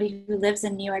 as somebody who lives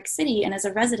in New York City and is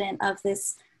a resident of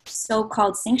this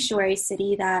so-called sanctuary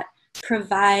city that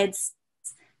provides,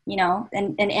 you know,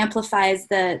 and amplifies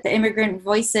the immigrant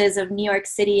voices of New York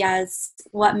City as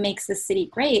what makes the city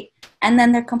great. And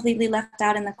then they're completely left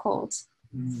out in the cold.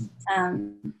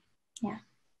 Yeah.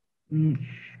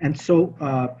 And so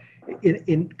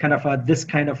in kind of this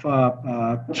kind of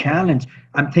challenge,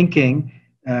 I'm thinking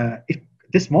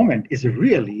this moment is a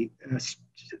really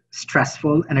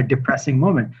stressful and a depressing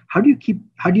moment. How do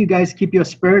you guys keep your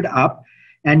spirit up?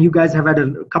 And you guys have had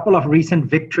a couple of recent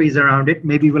victories around it.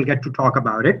 Maybe we'll get to talk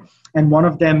about it. And one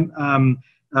of them,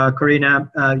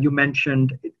 Karina, you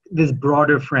mentioned this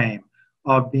broader frame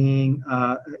of being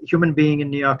a human being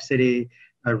in New York City,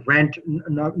 rent,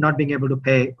 not being able to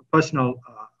pay personal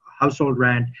household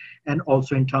rent, and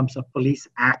also in terms of police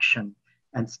action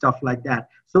and stuff like that.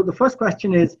 So the first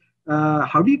question is,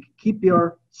 how do you keep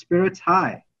your spirits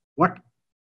high? What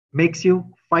makes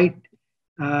you fight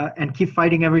and keep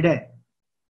fighting every day?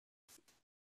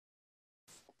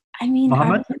 I mean,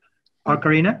 Mohammed or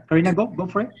Karina? Karina, go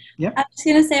for it. Yeah. I was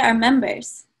going to say our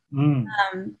members.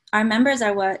 Our members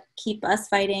are what keep us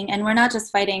fighting. And we're not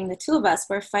just fighting the two of us.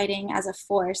 We're fighting as a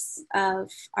force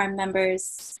of our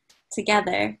members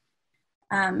together.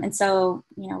 And so,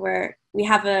 you know, we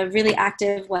have a really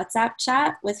active WhatsApp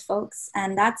chat with folks.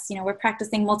 And that's, you know, we're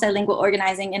practicing multilingual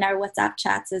organizing in our WhatsApp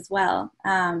chats as well.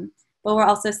 But we're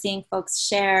also seeing folks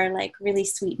share like really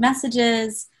sweet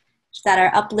messages that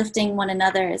are uplifting one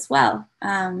another as well.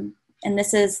 And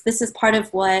this is part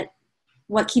of what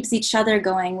keeps each other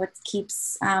going, what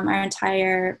keeps our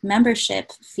entire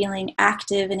membership feeling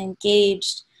active and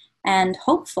engaged and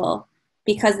hopeful,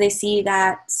 because they see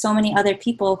that so many other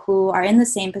people who are in the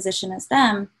same position as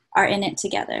them are in it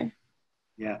together.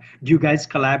 Yeah. Do you guys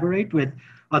collaborate with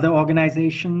other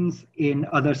organizations in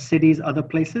other cities, other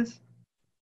places?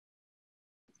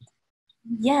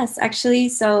 Yes, actually.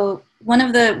 So one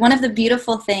of the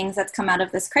beautiful things that's come out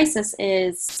of this crisis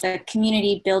is the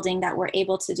community building that we're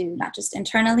able to do, not just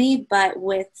internally, but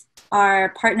with our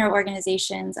partner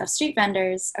organizations of street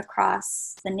vendors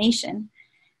across the nation.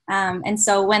 And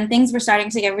so when things were starting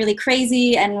to get really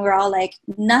crazy and we're all like,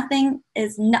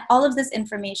 all of this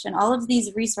information, all of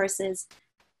these resources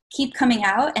keep coming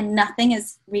out and nothing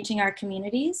is reaching our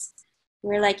communities.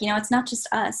 We're like, you know, it's not just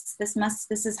us.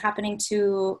 This is happening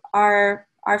to our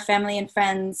family and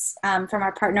friends from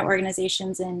our partner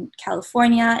organizations in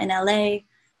California, in LA,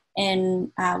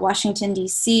 in Washington,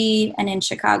 DC, and in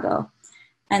Chicago.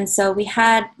 And so we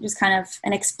had just kind of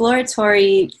an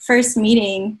exploratory first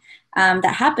meeting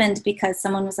that happened because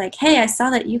someone was like, hey, I saw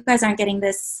that you guys aren't getting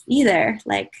this either,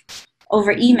 like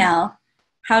over email.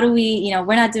 How do we, you know,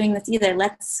 we're not doing this either.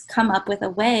 Let's come up with a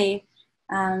way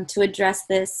to address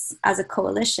this as a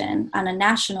coalition on a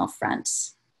national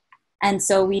front. And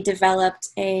so we developed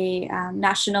a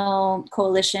national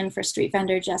coalition for street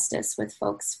vendor justice with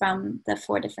folks from the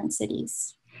 4 different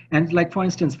cities. And like, for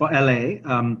instance, for LA,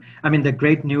 I mean, the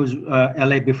great news,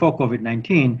 LA before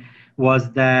COVID-19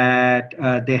 was that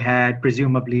they had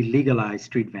presumably legalized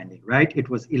street vending, right? It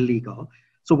was illegal.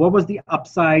 So what was the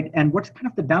upside and what's kind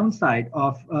of the downside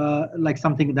of like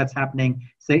something that's happening,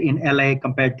 say, in LA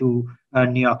compared to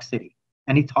New York City?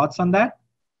 Any thoughts on that?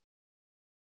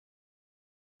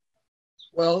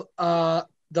 Well,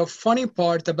 the funny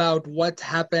part about what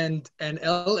happened in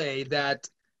LA, that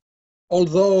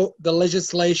although the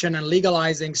legislation and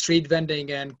legalizing street vending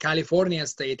in California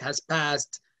state has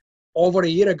passed over a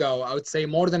year ago, I would say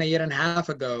more than a year and a half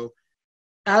ago,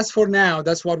 as for now,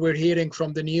 that's what we're hearing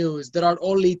from the news, there are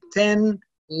only 10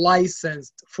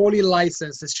 fully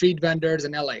licensed street vendors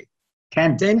in LA.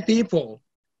 10 people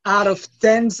out of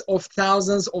tens of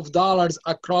thousands of dollars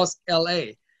across LA.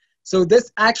 So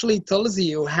this actually tells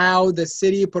you how the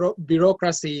city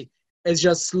bureaucracy is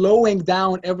just slowing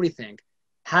down everything,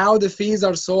 how the fees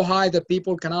are so high that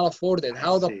people cannot afford it,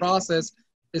 how the process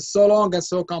is so long and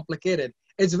so complicated.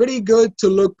 It's very good to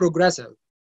look progressive.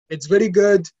 It's very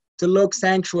good to look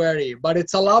sanctuary, but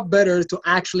it's a lot better to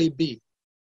actually be,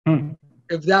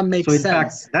 if that makes so in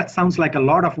sense. fact, that sounds like a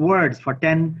lot of words for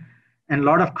 10 and a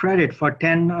lot of credit for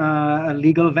 10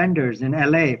 legal vendors in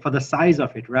LA for the size of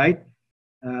it, right?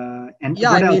 And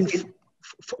yeah, what I else? mean,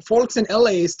 folks in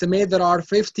LA estimate there are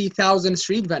 50,000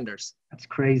 street vendors. That's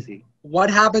crazy. What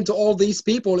happened to all these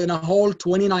people in a whole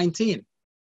 2019?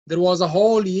 There was a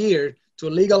whole year to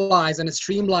legalize and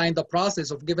streamline the process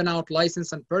of giving out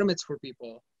license and permits for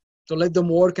people to let them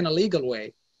work in a legal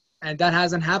way. And that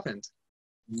hasn't happened.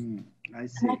 I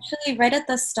see. And actually, right at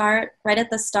the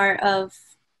start of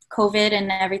COVID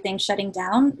and everything shutting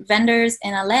down, vendors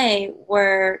in LA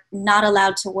were not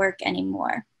allowed to work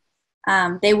anymore.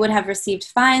 They would have received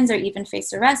fines or even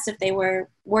faced arrest if they were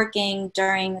working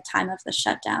during the time of the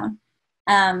shutdown.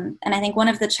 And I think one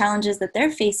of the challenges that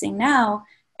they're facing now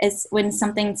is when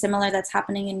something similar that's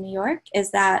happening in New York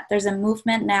is that there's a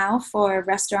movement now for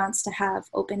restaurants to have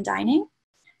open dining.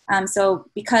 So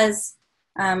because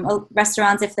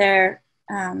restaurants, if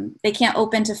they can't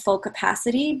open to full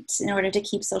capacity in order to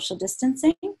keep social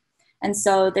distancing. And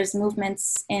so there's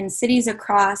movements in cities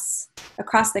across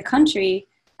the country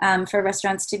for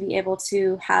restaurants to be able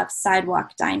to have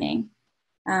sidewalk dining.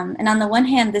 And on the one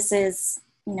hand, this is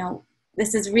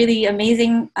really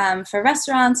amazing for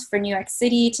restaurants, for New York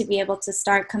City to be able to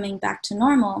start coming back to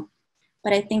normal.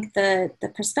 But I think the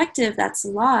perspective that's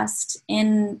lost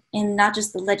in not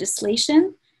just the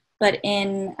legislation, but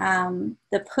in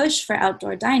the push for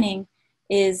outdoor dining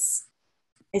is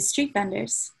street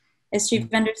vendors. Is street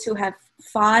vendors who have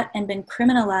fought and been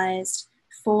criminalized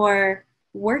for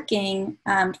working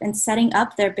and setting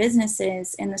up their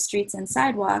businesses in the streets and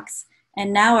sidewalks,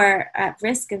 and now are at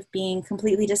risk of being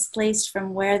completely displaced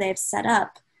from where they've set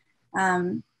up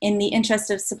in the interest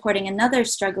of supporting another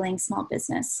struggling small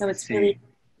business. So it's really...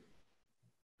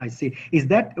 I see. Is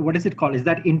that, what is it called? Is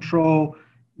that intro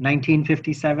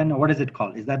 1957 or what is it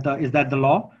called? Is that the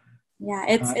law? Yeah,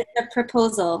 it's a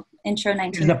proposal, intro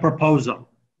 19. It's a proposal.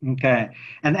 Okay.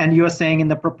 And you're saying in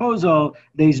the proposal,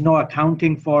 there is no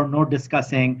accounting for, no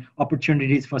discussing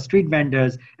opportunities for street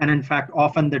vendors. And in fact,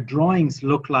 often the drawings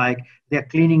look like they're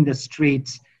cleaning the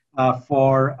streets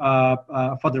for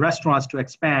the restaurants to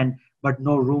expand, but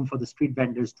no room for the street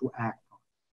vendors to act on,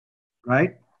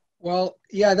 right? Well,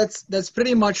 yeah, that's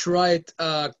pretty much right,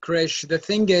 Krish. The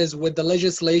thing is, with the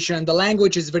legislation, the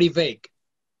language is very vague.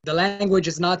 The language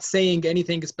is not saying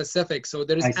anything specific, so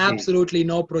there is absolutely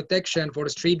no protection for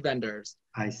street vendors.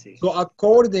 I see. So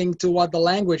according to what the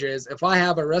language is, if I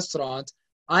have a restaurant,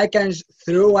 I can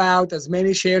throw out as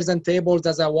many chairs and tables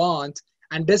as I want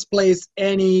and displace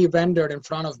any vendor in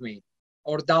front of me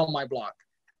or down my block.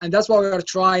 And that's what we're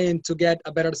trying to get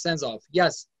a better sense of.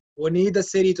 Yes, we need the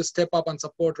city to step up and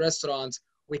support restaurants.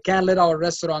 We can't let our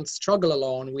restaurants struggle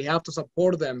alone. We have to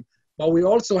support them. But we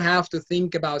also have to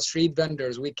think about street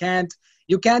vendors.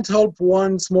 You can't help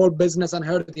one small business and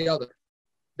hurt the other.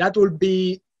 That would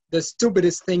be the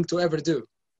stupidest thing to ever do.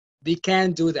 They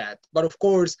can't do that. But of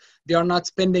course, they are not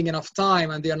spending enough time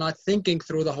and they are not thinking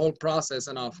through the whole process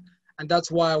enough. And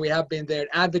that's why we have been there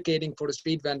advocating for the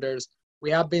street vendors. We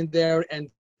have been there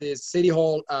in the city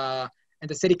hall and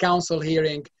the city council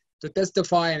hearing to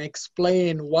testify and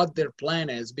explain what their plan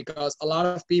is. Because a lot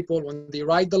of people, when they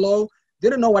write the law, they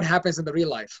don't know what happens in the real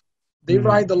life. They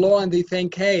write the law and they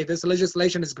think, hey, this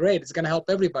legislation is great. It's going to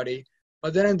help everybody.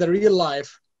 But then in the real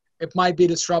life, it might be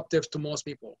disruptive to most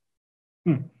people.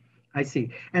 I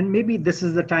see. And maybe this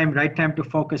is the right time to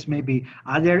focus maybe.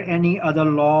 Are there any other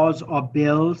laws or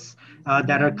bills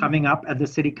that are coming up at the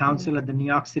city council at the New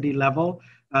York City level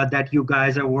that you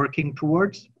guys are working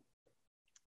towards?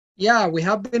 Yeah, we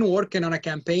have been working on a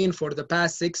campaign for the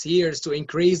past 6 years to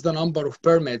increase the number of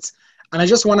permits. And I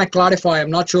just want to clarify,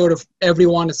 I'm not sure if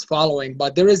everyone is following,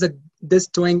 but there is a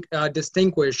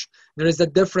distinguish. There is a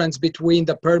difference between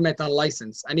the permit and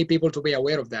license. I need people to be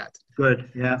aware of that. Good,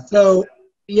 yeah. So,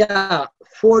 yeah,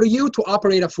 for you to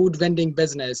operate a food vending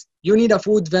business, you need a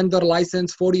food vendor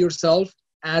license for yourself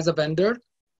as a vendor,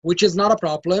 which is not a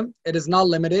problem. It is not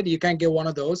limited. You can get one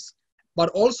of those. But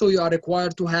also you are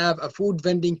required to have a food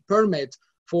vending permit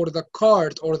for the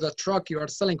cart or the truck you are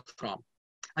selling from.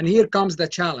 And here comes the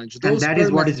challenge. And that is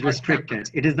what is restricted.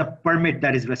 It is the permit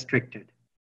that is restricted.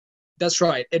 That's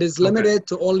right. It is limited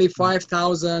to only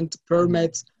 5,000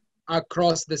 permits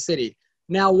across the city.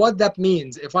 Now, what that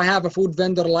means, if I have a food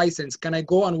vendor license, can I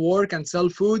go and work and sell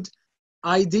food?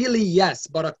 Ideally, yes.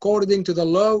 But according to the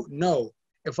law, no.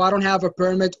 If I don't have a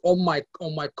permit on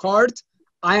my cart,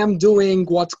 I am doing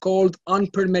what's called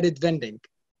unpermitted vending.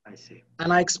 I see.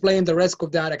 And I explain the risk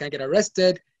of that. I can get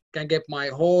arrested, can get my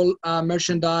whole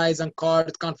merchandise and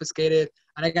cart confiscated.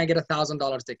 and I can get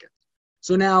 $1,000 ticket.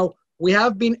 So now we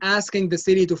have been asking the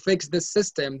city to fix this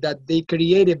system that they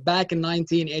created back in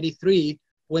 1983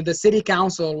 when the city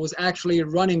council was actually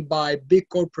running by big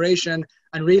corporation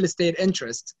and real estate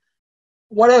interests.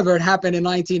 Whatever happened in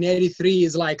 1983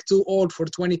 is like too old for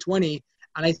 2020.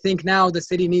 And I think now the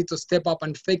city needs to step up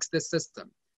and fix this system.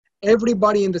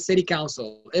 Everybody in the city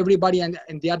council, everybody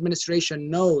in the administration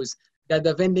knows that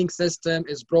the vending system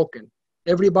is broken.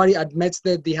 Everybody admits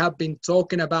that. They have been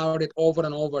talking about it over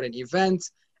and over in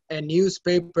events and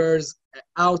newspapers,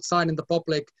 outside in the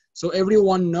public. So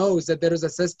everyone knows that there is a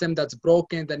system that's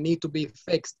broken that needs to be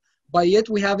fixed. But yet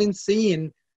we haven't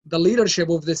seen the leadership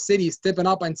of the city stepping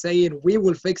up and saying, we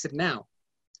will fix it now.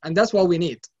 And that's what we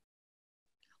need.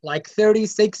 Like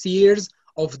 36 years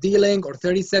of dealing, or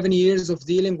 37 years of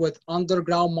dealing with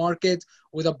underground market,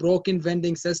 with a broken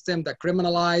vending system that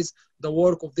criminalize the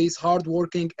work of these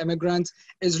hardworking immigrants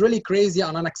is really crazy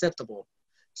and unacceptable.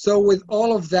 So with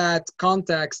all of that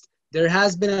context, there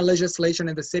has been a legislation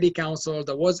in the city council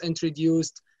that was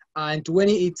introduced in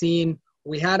 2018.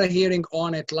 We had a hearing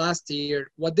on it last year.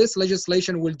 What this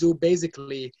legislation will do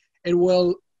basically, it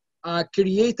will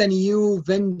create a new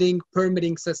vending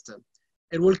permitting system.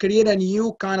 It will create a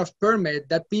new kind of permit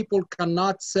that people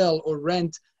cannot sell or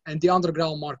rent in the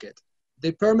underground market.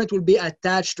 The permit will be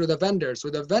attached to the vendor, so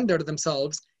the vendor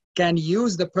themselves can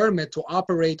use the permit to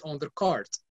operate on their cart,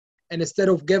 and instead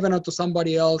of giving it to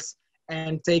somebody else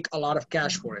and take a lot of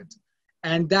cash for it.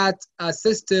 And that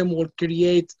system will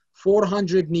create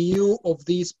 400 new of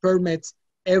these permits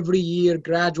every year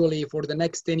gradually for the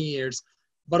next 10 years.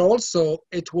 But also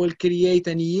it will create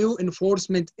a new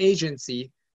enforcement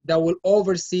agency that will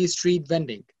oversee street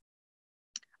vending.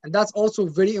 And that's also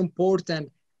very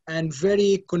important and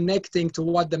very connecting to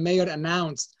what the mayor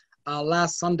announced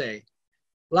last Sunday.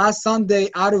 Last Sunday,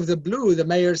 out of the blue, the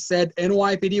mayor said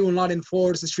NYPD will not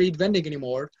enforce street vending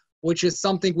anymore, which is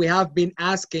something we have been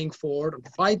asking for,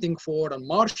 fighting for, and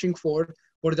marching for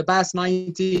the past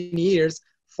 19 years.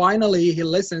 Finally, he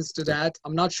listens to that.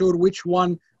 I'm not sure which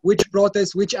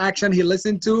protest, which action he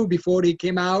listened to before he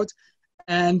came out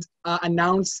and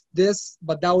announced this,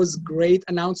 but that was a great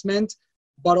announcement.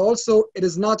 But also, it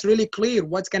is not really clear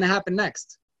what's going to happen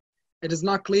next. It is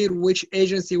not clear which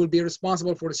agency will be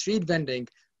responsible for street vending,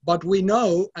 but we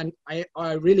know, and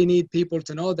I really need people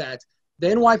to know that, the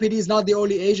NYPD is not the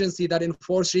only agency that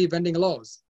enforces street vending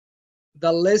laws.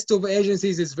 The list of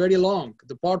agencies is very long.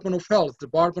 Department of Health,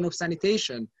 Department of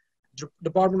Sanitation,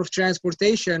 Department of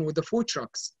Transportation with the food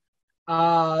trucks,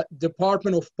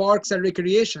 Department of Parks and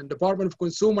Recreation, Department of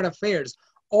Consumer Affairs.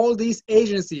 All these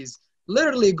agencies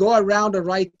literally go around and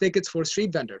write tickets for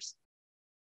street vendors.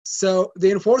 So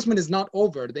the enforcement is not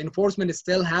over. The enforcement is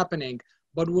still happening,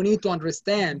 but we need to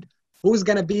understand who's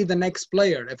going to be the next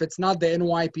player. If it's not the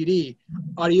NYPD,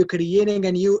 are you creating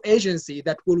a new agency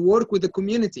that will work with the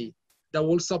community, that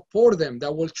will support them,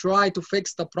 that will try to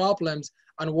fix the problems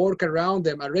and work around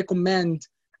them and recommend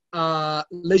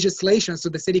legislations to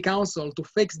the city council to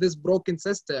fix this broken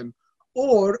system?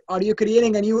 Or are you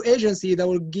creating a new agency that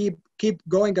will keep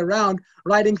going around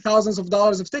writing thousands of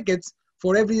dollars of tickets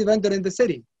for every vendor in the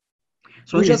city?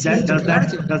 So does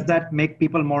that make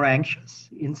people more anxious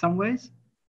in some ways?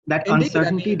 That Indeed,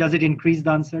 uncertainty, does it increase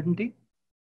the uncertainty?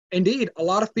 Indeed, a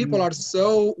lot of people are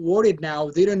so worried now,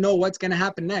 they don't know what's going to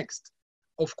happen next.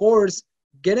 Of course,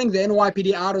 getting the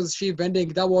NYPD out of the street vending,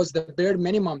 that was the bare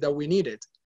minimum that we needed.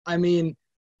 I mean,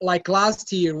 like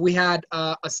last year, we had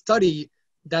a study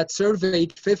that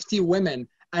surveyed 50 women,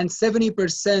 and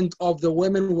 70% of the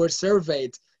women were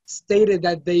surveyed stated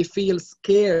that they feel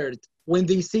scared when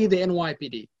they see the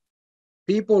NYPD.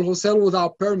 People who sell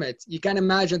without permits, you can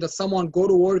imagine that someone go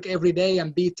to work every day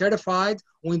and be terrified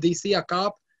when they see a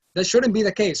cop. That shouldn't be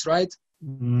the case, right?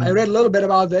 I read a little bit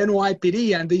about the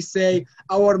NYPD, and they say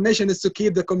our mission is to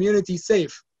keep the community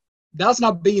safe. That's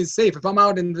not being safe. If I'm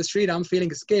out in the street, I'm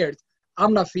feeling scared.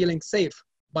 I'm not feeling safe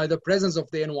by the presence of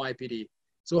the NYPD.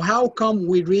 So how come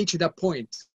we reach that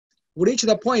point? We reach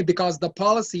that point because the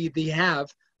policy they have,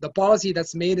 the policy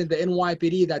that's made in the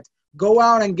NYPD, that go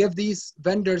out and give these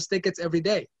vendors tickets every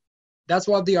day. That's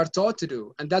what they are taught to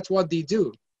do, and that's what they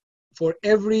do. For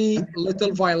every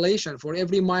little violation, for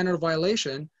every minor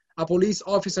violation, a police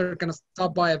officer can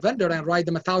stop by a vendor and write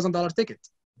them $1,000 ticket.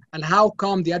 And how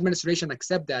come the administration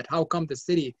accept that? How come the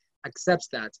city accepts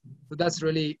that? So that's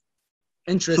really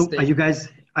interesting. So are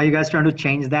you guys trying to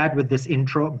change that with this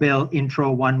intro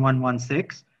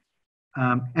 1116?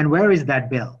 And where is that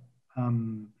bill?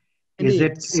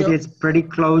 It is pretty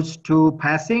close to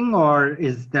passing, or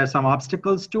is there some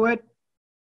obstacles to it?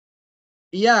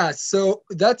 Yeah, so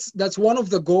that's one of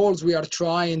the goals we are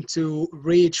trying to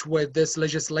reach with this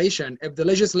legislation. If the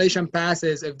legislation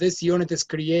passes, if this unit is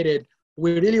created,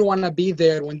 we really want to be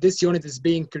there when this unit is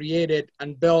being created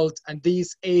and built and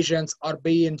these agents are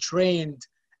being trained.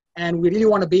 And we really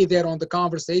want to be there on the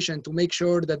conversation to make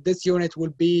sure that this unit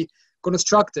will be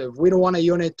constructive. We don't want a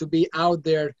unit to be out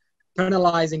there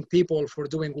penalizing people for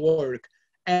doing work.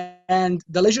 And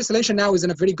the legislation now is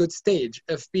in a very good stage.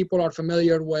 If people are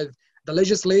familiar with the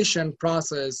legislation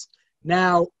process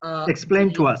now.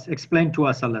 Explain to us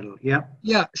a little. Yeah.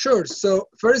 Yeah, sure. So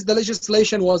first, the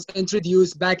legislation was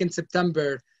introduced back in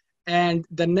September, and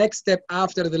the next step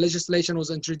after the legislation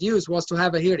was introduced was to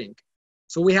have a hearing.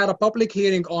 So we had a public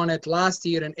hearing on it last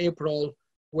year in April,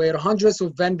 where hundreds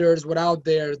of vendors were out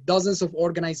there, dozens of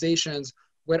organizations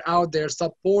were out there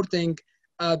supporting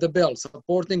the bill,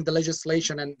 supporting the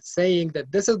legislation, and saying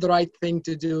that this is the right thing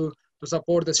to do to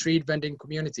support the street vending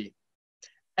community.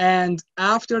 And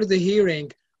after the hearing,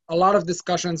 a lot of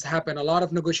discussions happen, a lot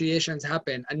of negotiations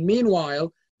happen. And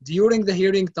meanwhile, during the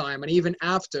hearing time and even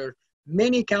after,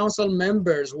 many council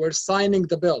members were signing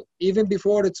the bill, even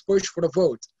before it's pushed for a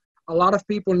vote. A lot of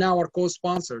people now are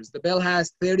co-sponsors. The bill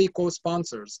has 30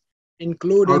 co-sponsors,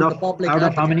 including the public Out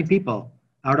of how many advocate. people?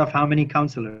 Out of how many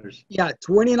councilors? Yeah,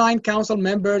 29 council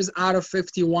members out of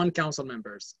 51 council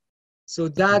members. So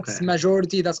that's Okay.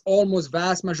 majority, that's almost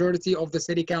vast majority of the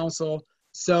city council.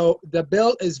 So the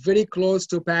bill is very close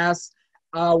to pass.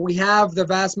 We have the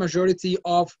vast majority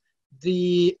of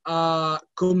the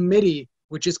committee,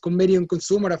 which is Committee on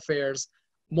Consumer Affairs.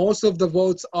 Most of the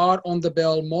votes are on the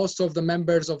bill. Most of the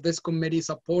members of this committee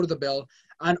support the bill.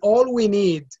 And all we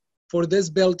need for this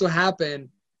bill to happen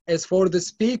is for the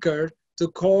speaker to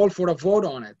call for a vote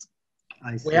on it.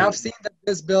 We have seen that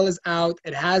this bill is out.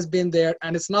 It has been there,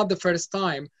 and it's not the first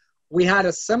time. We had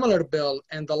a similar bill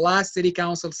in the last city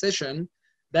council session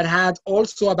that had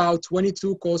also about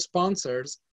 22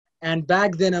 co-sponsors. And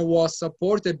back then it was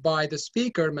supported by the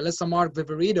speaker, Melissa Mark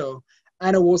Viverito,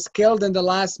 and it was killed in the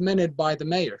last minute by the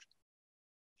mayor.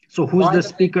 So who's the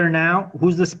speaker now?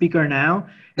 Who's the speaker now?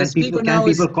 And can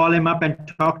people call him up and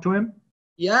talk to him?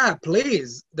 Yeah,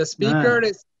 please. The speaker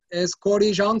is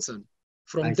Corey Johnson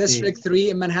from District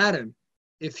 3 in Manhattan.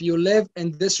 If you live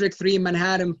in District 3 in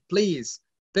Manhattan, please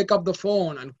pick up the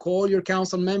phone and call your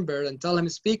council member and tell him,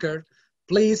 Speaker,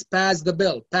 please pass the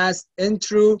bill. Pass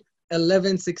Intro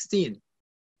 1116.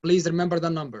 Please remember the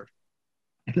number.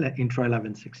 Intro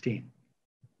 1116.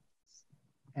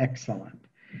 Excellent.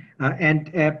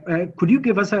 Could you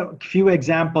give us a few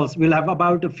examples? We'll have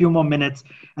about a few more minutes,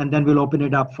 and then we'll open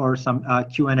it up for some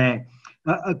Q&A.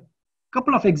 A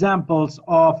couple of examples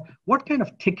of what kind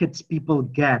of tickets people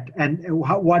get and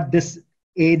what this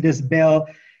bill,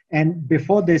 and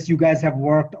before this, you guys have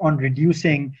worked on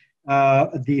reducing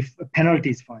the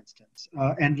penalties, for instance,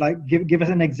 and like give us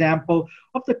an example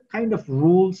of the kind of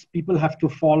rules people have to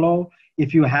follow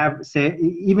if you have, say,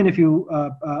 even if you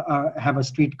have a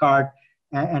street cart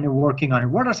and you're working on it.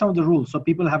 What are some of the rules so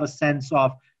people have a sense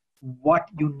of what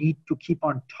you need to keep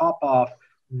on top of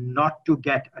not to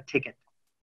get a ticket?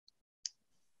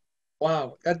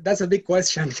 Wow, that's a big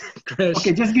question, Krish.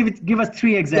 Okay, just give us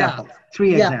three examples.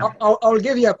 I'll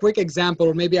give you a quick example,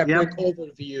 or maybe a quick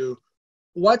overview.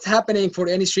 What's happening for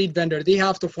any street vendor? They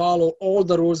have to follow all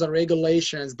the rules and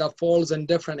regulations that falls in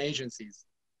different agencies.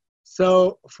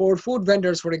 So for food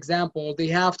vendors, for example, they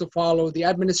have to follow the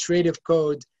administrative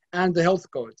code and the health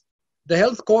code. The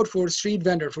health code for street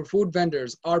vendor, for food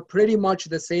vendors, are pretty much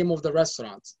the same of the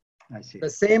restaurants. I see. The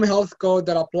same health code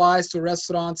that applies to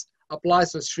restaurants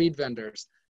applies to street vendors.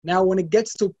 Now, when it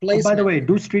gets to placement... by the way,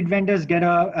 do street vendors get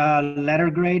a letter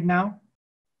grade now?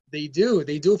 They do.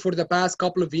 They do for the past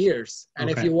couple of years. And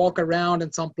if you walk around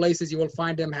in some places, you will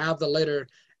find them have the letter.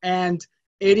 And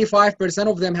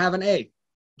 85% of them have an A.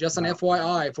 Just an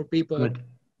FYI for people. Good.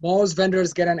 Most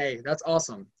vendors get an A. That's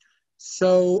awesome.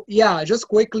 So yeah, just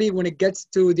quickly, when it gets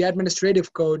to the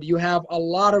administrative code, you have a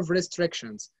lot of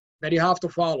restrictions that you have to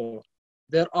follow.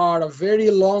 There are a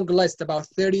very long list, about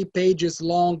 30 pages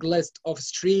long list of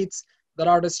streets that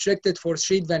are restricted for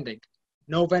street vending.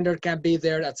 No vendor can be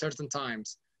there at certain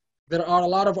times. There are a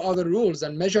lot of other rules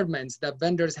and measurements that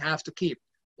vendors have to keep,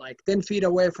 like 10 feet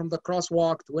away from the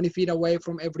crosswalk, 20 feet away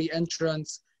from every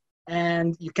entrance,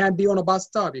 and you can't be on a bus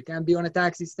stop, you can't be on a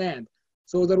taxi stand.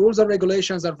 So the rules and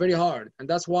regulations are very hard. And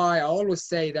that's why I always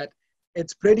say that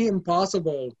it's pretty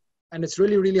impossible and it's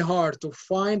really, really hard to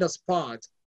find a spot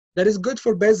that is good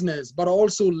for business, but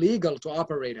also legal to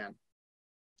operate in.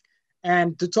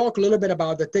 And to talk a little bit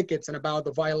about the tickets and about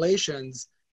the violations,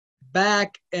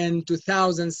 back in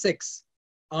 2006,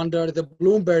 under the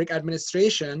Bloomberg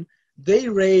administration, they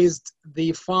raised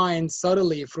the fine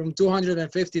subtly from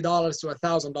 $250 to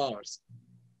 $1,000.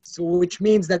 So which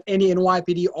means that any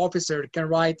NYPD officer can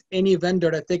write any vendor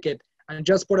a ticket and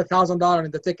just put $1,000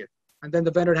 in the ticket. And then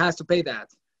the vendor has to pay that.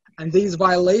 And these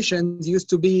violations used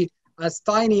to be as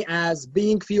tiny as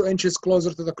being few inches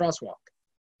closer to the crosswalk.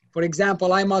 For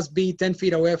example, I must be 10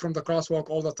 feet away from the crosswalk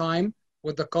all the time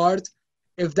with the cart.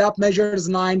 If that measures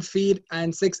 9 feet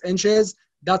and 6 inches,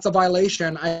 that's a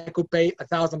violation. I could pay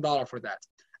 $1,000 for that.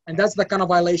 And that's the kind of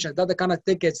violation, that's the kind of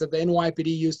tickets that the NYPD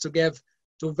used to give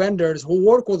to vendors who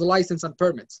work with license and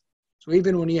permits. So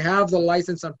even when you have the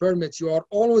license and permits, you are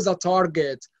always a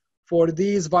target for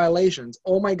these violations.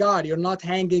 Oh my God, you're not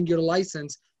hanging your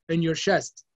license in your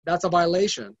chest. That's a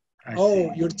violation.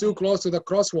 Oh, you're too close to the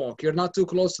crosswalk. You're not too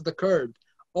close to the curb.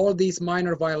 All these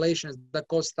minor violations that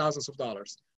cost thousands of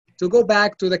dollars. To go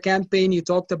back to the campaign you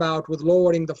talked about with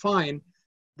lowering the fine,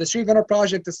 the Street Vendor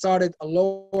Project started a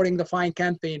lowering the fine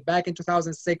campaign back in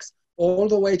 2006 all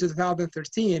the way to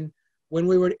 2013 when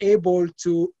we were able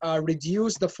to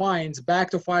reduce the fines back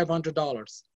to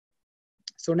 $500.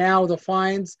 So now the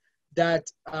fines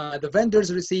that the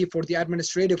vendors receive for the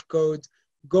administrative code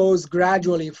goes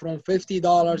gradually from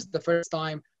 $50 the first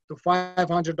time to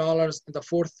 $500 the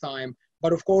fourth time.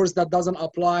 But of course, that doesn't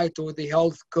apply to the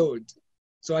health code.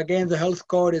 So again, the health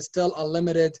code is still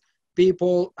unlimited.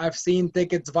 People, I've seen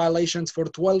tickets violations for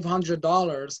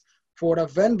 $1,200 for a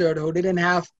vendor who didn't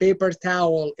have paper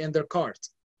towel in their cart.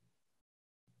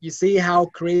 You see how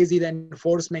crazy the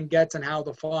enforcement gets and how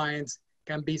the fines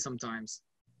can be sometimes.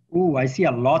 Ooh, I see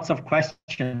lots of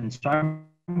questions. So I'm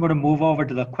going to move over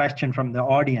to the question from the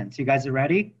audience. You guys are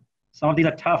ready? Some of these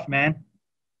are tough, man.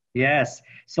 Yes.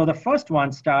 So the first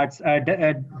one starts,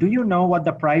 do you know what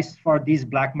the price for these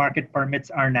black market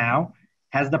permits are now?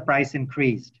 Has the price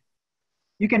increased?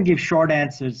 You can give short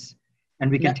answers and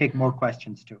we can take more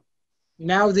questions too.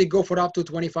 Now they go for up to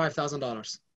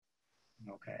 $25,000.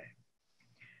 Okay.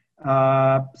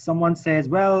 Someone says,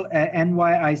 well,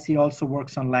 NYIC also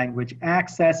works on language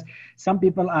access. Some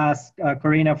people ask,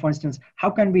 Karina, for instance,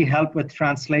 how can we help with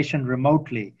translation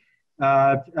remotely?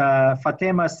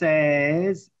 Fatima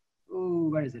says, ooh,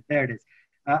 where is it? There it is.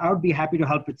 I would be happy to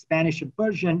help with Spanish and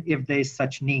Persian if there's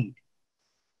such need.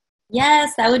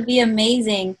 Yes, that would be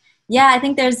amazing. Yeah, I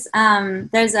think there's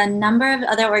a number of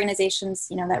other organizations,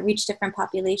 that reach different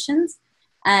populations,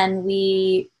 and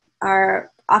we are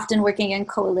often working in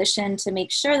coalition to make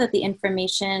sure that the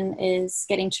information is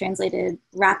getting translated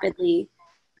rapidly,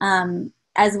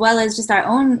 as well as just our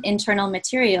own internal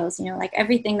materials. Like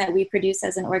everything that we produce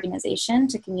as an organization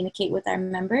to communicate with our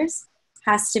members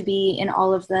has to be in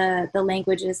all of the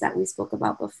languages that we spoke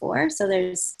about before. So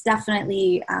there's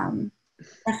definitely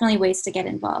ways to get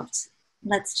involved.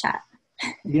 Let's chat.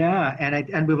 Yeah,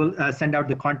 and we will send out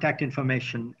the contact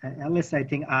information. Alice, I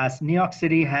think, asked, New York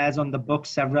City has on the book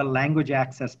several language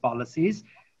access policies.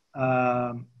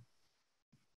 What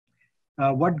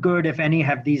good, if any,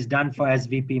 have these done for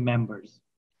SVP members?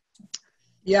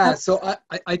 Yeah, so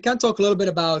I can talk a little bit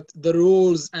about the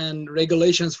rules and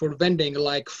regulations for vending.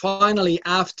 Like finally,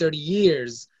 after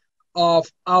years of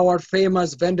our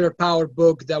famous vendor power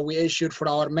book that we issued for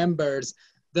our members,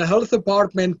 the health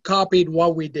department copied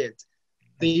what we did.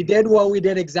 They did what we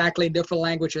did exactly in different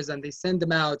languages and they send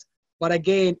them out. But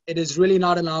again, it is really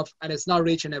not enough and it's not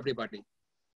reaching everybody.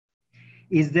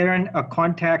 Is there a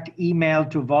contact email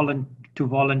to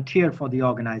volunteer for the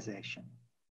organization?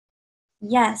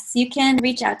 Yes, you can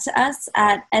reach out to us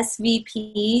at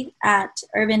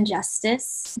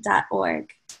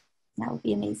svp@urbanjustice.org. That would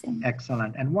be amazing.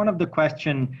 Excellent. And one of the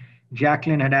questions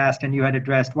Jacqueline had asked and you had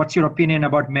addressed, what's your opinion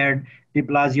about Mayor de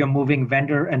Blasio moving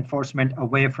vendor enforcement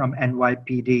away from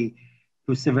NYPD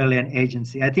to civilian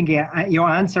agency? I think your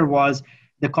answer was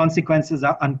the consequences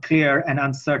are unclear and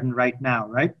uncertain right now,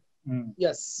 right? Mm.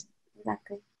 Yes.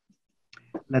 Exactly.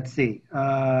 Let's see.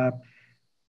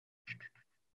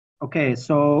 Okay,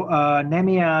 so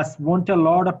Nemi asks, won't a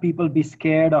lot of people be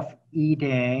scared of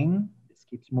eating? This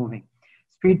keeps moving.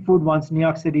 Street food once New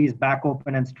York City is back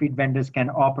open and street vendors can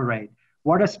operate.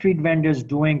 What are street vendors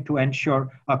doing to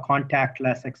ensure a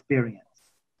contactless experience?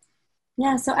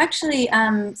 Yeah, so actually,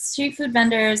 street food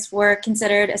vendors were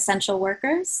considered essential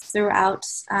workers throughout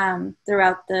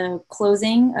the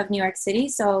closing of New York City.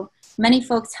 So many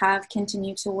folks have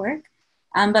continued to work.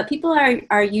 But people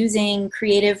are using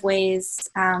creative ways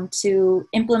to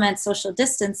implement social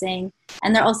distancing,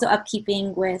 and they're also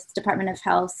upkeeping with Department of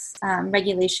Health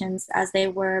regulations as they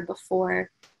were before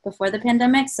the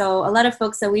pandemic. So a lot of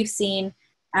folks that we've seen,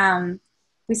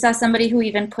 we saw somebody who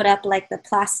even put up like the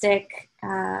plastic,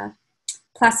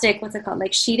 what's it called,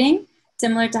 like sheeting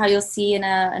similar to how you'll see in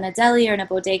a deli or in a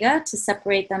bodega, to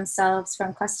separate themselves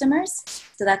from customers.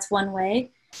 So that's one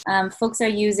way. Folks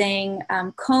are using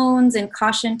cones and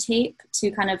caution tape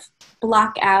to kind of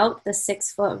block out the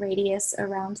 6-foot radius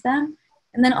around them.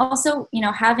 And then also,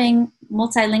 having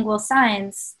multilingual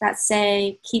signs that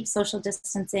say keep social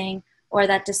distancing, or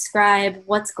that describe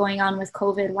what's going on with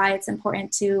COVID, why it's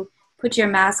important to put your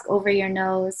mask over your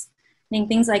nose. I think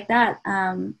things like that.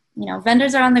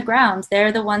 Vendors are on the ground.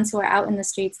 They're the ones who are out in the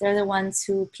streets. They're the ones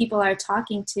who people are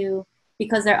talking to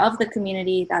because they're of the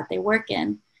community that they work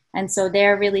in. And so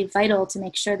they're really vital to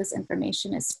make sure this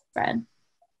information is spread.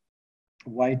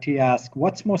 YT asks,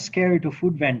 what's more scary to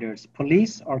food vendors,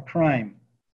 police or crime?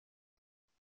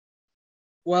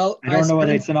 Well, I don't know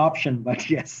whether it's an option, but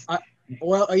yes.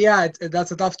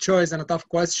 That's a tough choice and a tough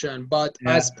question. But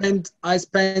Yeah. I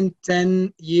spent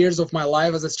 10 years of my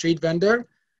life as a street vendor,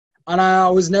 and I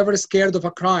was never scared of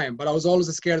a crime, but I was always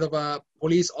scared of a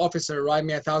police officer write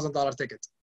me $1,000 ticket.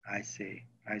 I see.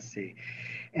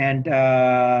 And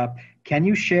can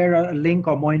you share a link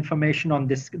or more information on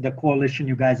the coalition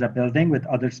you guys are building with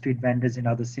other street vendors in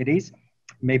other cities?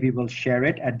 Maybe we'll share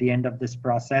it at the end of this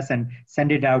process and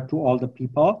send it out to all the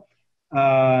people.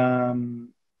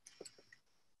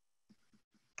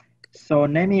 So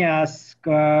Nemi asks,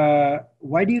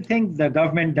 why do you think the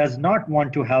government does not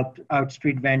want to help out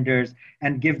street vendors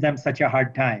and give them such a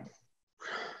hard time?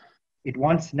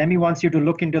 Nemi wants you to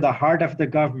look into the heart of the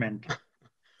government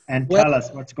and tell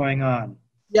us what's going on.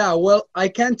 Yeah, well, I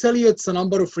can't tell you it's a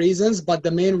number of reasons, but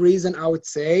the main reason I would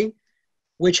say,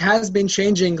 which has been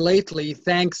changing lately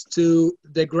thanks to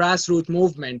the grassroots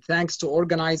movement, thanks to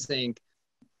organizing,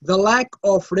 the lack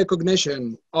of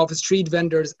recognition of street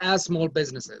vendors as small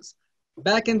businesses.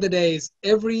 Back in the days,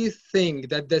 everything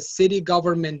that the city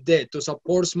government did to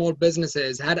support small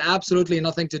businesses had absolutely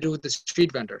nothing to do with the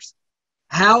street vendors.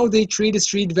 How they treat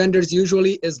street vendors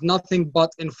usually is nothing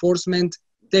but enforcement,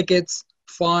 tickets,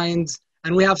 fines,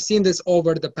 and we have seen this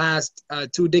over the past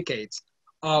 2 decades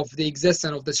of the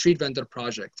existence of the street vendor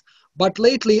project. But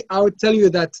lately, I would tell you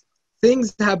that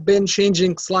things have been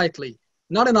changing slightly.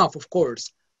 Not enough, of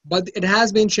course, but it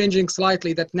has been changing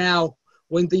slightly that now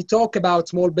when they talk about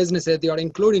small businesses, they are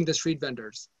including the street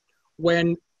vendors.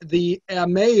 When the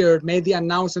mayor made the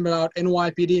announcement about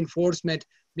NYPD enforcement,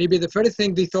 maybe the first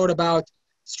thing they thought about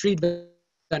street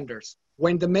vendors.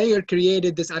 When the mayor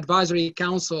created this advisory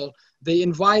council, they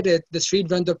invited the street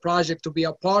vendor project to be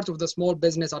a part of the small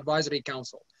business advisory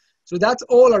council. So that's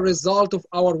all a result of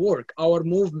our work, our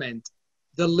movement,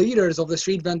 the leaders of the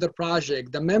street vendor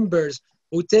project, the members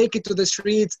who take it to the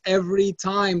streets every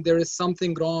time there is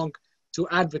something wrong to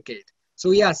advocate.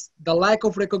 So yes, the lack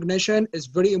of recognition is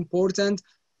very important.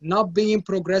 Not being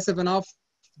progressive enough,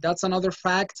 that's another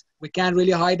fact. We can't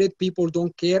really hide it. People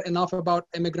don't care enough about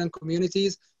immigrant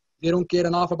communities. They don't care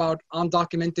enough about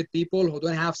undocumented people who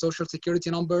don't have social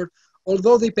security number.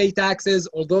 Although they pay taxes,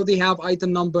 although they have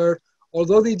item number,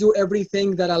 although they do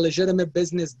everything that a legitimate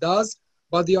business does,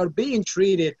 but they are being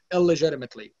treated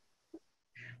illegitimately.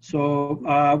 So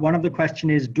one of the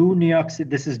questions is,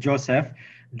 this is Joseph,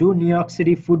 do New York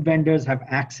City food vendors have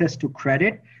access to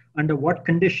credit? Under what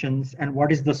conditions, and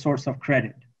what is the source of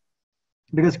credit?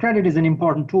 Because credit is an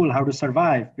important tool how to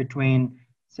survive between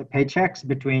paychecks,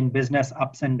 between business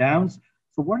ups and downs.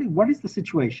 So what is the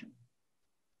situation?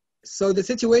 So the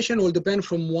situation will depend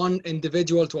from one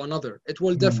individual to another. It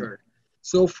will differ.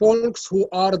 So folks who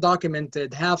are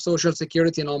documented, have social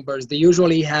security numbers, they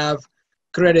usually have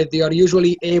credit. They are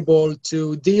usually able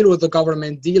to deal with the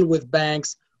government, deal with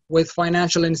banks, with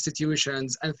financial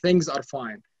institutions, and things are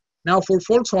fine. Now for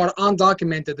folks who are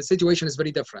undocumented, the situation is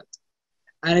very different.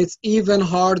 And it's even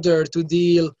harder to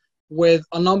deal with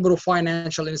a number of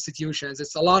financial institutions.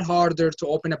 It's a lot harder to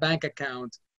open a bank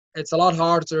account. It's a lot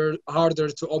harder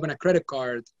to open a credit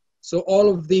card. So all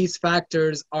of these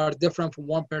factors are different from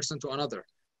one person to another.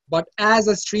 But as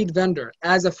a street vendor,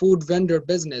 as a food vendor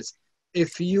business,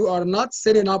 if you are not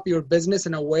setting up your business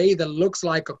in a way that looks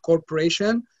like a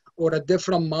corporation or a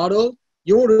different model,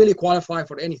 you won't really qualify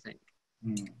for anything.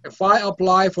 If I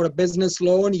apply for a business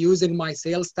loan using my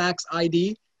sales tax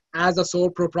ID as a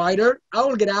sole proprietor, I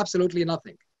will get absolutely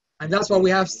nothing. And that's what we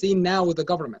have seen now with the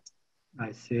government.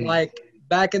 I see. Like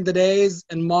back in the days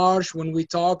in March, when we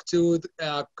talked to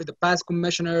the past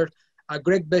commissioner,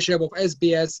 Greg Bishop of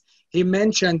SBS, he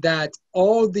mentioned that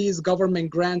all these government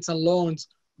grants and loans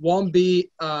won't be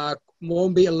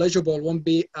eligible, won't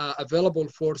be available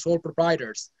for sole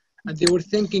proprietors. And they were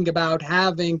thinking about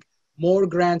having more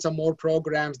grants and more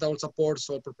programs that will support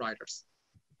sole proprietors.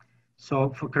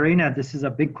 So for Karina, this is a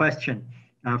big question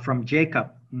from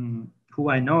Jacob, who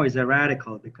I know is a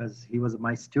radical because he was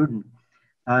my student.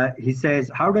 He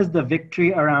says, how does the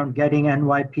victory around getting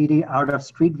NYPD out of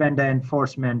street vendor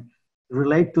enforcement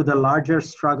relate to the larger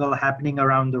struggle happening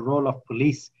around the role of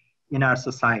police in our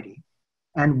society?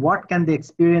 And what can the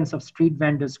experience of street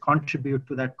vendors contribute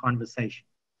to that conversation?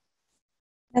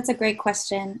 That's a great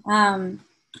question.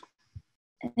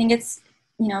 I think it's,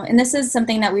 and this is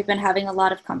something that we've been having a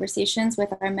lot of conversations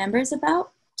with our members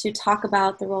about, to talk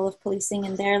about the role of policing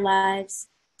in their lives.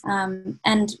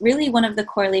 And really one of the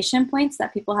correlation points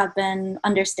that people have been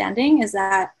understanding is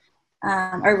that,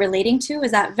 or relating to,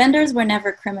 is that vendors were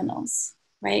never criminals,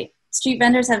 right? Street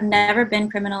vendors have never been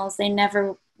criminals. They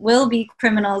never will be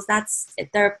criminals.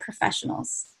 They're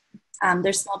professionals.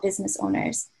 They're small business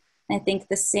owners. And I think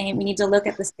we need to look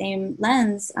at the same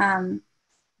lens.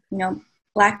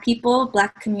 Black people,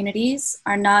 Black communities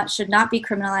should not be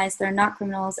criminalized. They're not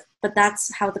criminals, but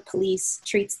that's how the police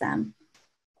treats them.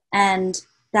 And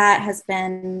that has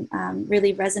been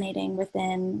really resonating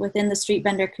within the street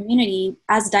vendor community,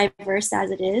 as diverse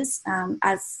as it is,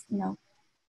 as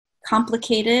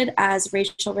complicated as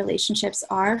racial relationships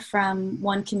are from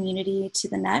one community to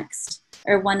the next,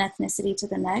 or one ethnicity to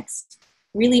the next.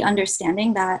 Really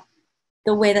understanding that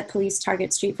the way that police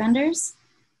target street vendors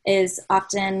is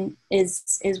often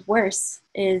worse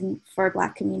for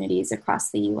Black communities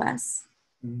across the U.S.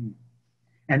 Mm.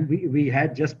 And we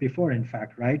had just before, in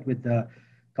fact, right, with the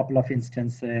couple of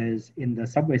instances in the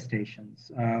subway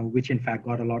stations, which in fact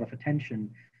got a lot of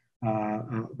attention,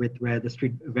 with where the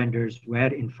street vendors were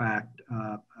in fact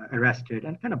arrested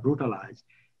and kind of brutalized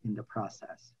in the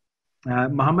process.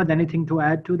 Mohammed, anything to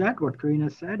add to that, what Karina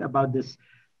said about this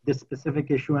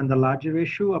specific issue and the larger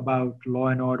issue about law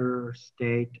and order,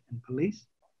 state and police?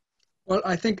 Well,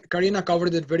 I think Karina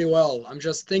covered it very well. I'm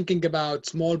just thinking about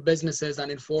small businesses and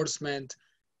enforcement.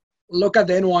 Look at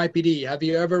the NYPD. Have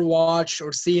you ever watched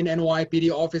or seen NYPD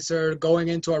officer going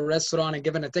into a restaurant and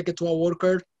giving a ticket to a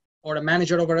worker or a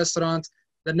manager of a restaurant?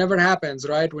 That never happens,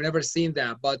 right? We never seen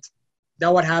that. But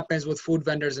that what happens with food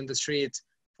vendors in the street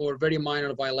for very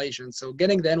minor violations. So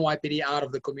getting the NYPD out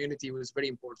of the community was very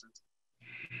important.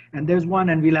 And there's one,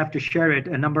 and we'll have to share it,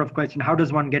 a number of questions. How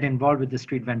does one get involved with the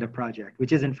Street Vendor Project?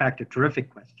 Which is in fact a terrific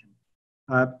question.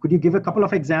 Could you give a couple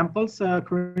of examples,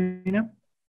 Karina?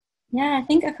 Yeah, I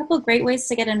think a couple of great ways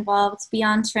to get involved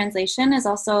beyond translation is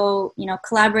also,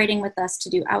 collaborating with us to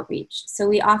do outreach. So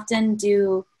we often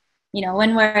do,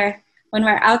 when we're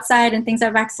outside and things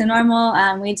are back to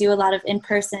normal, we do a lot of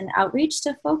in-person outreach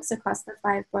to folks across the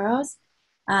 5 boroughs.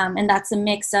 And that's a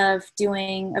mix of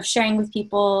sharing with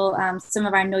people some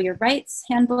of our Know Your Rights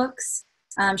handbooks,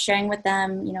 sharing with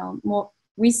them, more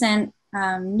recent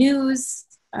news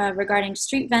regarding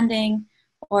street vending,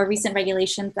 or recent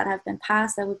regulations that have been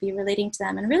passed that would be relating to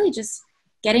them, and really just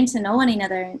getting to know one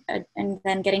another and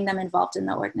then getting them involved in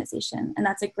the organization. And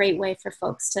that's a great way for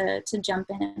folks to jump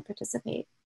in and participate.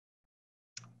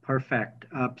 Perfect.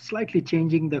 Slightly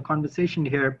changing the conversation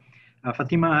here.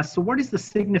 Fatima asks, so what is the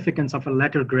significance of a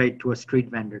letter grade to a street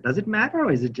vendor? Does it matter,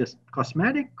 or is it just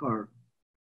cosmetic, or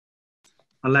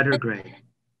a letter grade?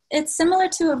 It's similar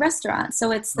to a restaurant.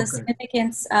 So it's the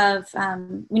significance of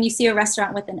when you see a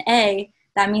restaurant with an A,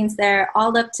 that means they're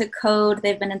all up to code.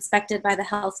 They've been inspected by the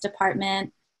health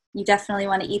department. You definitely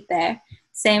want to eat there.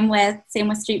 Same with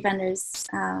street vendors.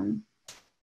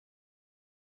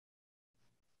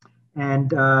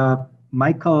 And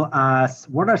Michael asks,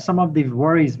 what are some of the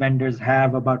worries vendors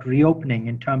have about reopening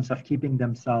in terms of keeping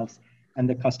themselves and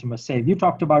the customer safe? You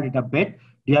talked about it a bit.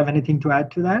 Do you have anything to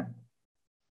add to that?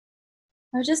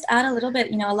 I'll just add a little bit.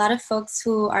 A lot of folks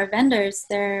who are vendors,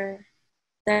 they're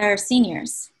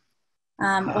seniors.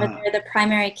 Or they're the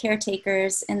primary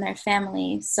caretakers in their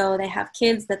family. So they have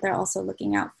kids that they're also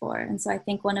looking out for. And so I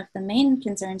think one of the main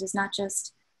concerns is not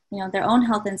just, their own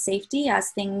health and safety, as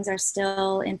things are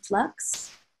still in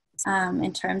flux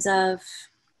in terms of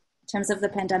the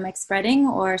pandemic spreading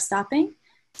or stopping.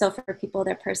 So for people,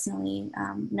 they're personally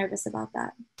nervous about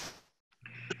that.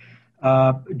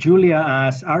 Julia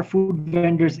asks, are food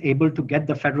vendors able to get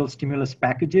the federal stimulus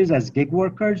packages as gig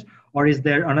workers, or is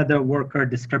there another worker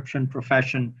description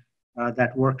profession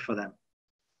that worked for them?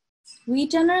 We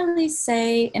generally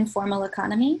say informal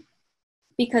economy,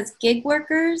 because gig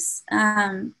workers,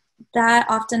 that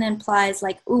often implies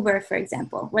like Uber, for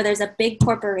example, where there's a big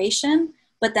corporation,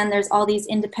 but then there's all these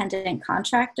independent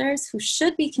contractors who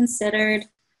should be considered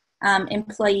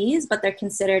employees, but they're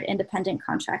considered independent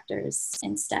contractors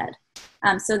instead.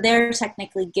 So they're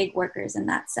technically gig workers in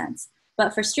that sense.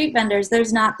 But for street vendors,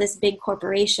 there's not this big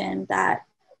corporation that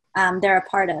they're a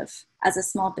part of as a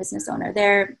small business owner.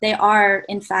 They are,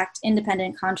 in fact,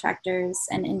 independent contractors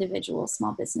and individual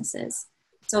small businesses.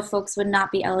 So folks would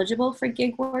not be eligible for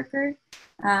gig worker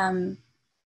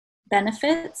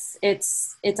benefits.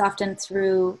 It's often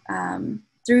through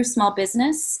small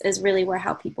business is really where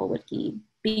how people would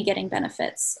be getting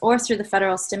benefits, or through the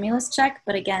federal stimulus check.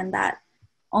 But again, that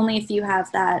only if you have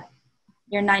that,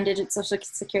 your 9-digit social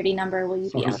security number will you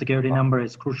be eligible. Social security number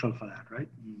is crucial for that, right?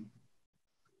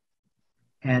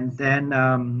 And then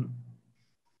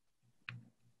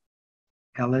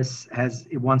Alice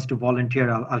wants to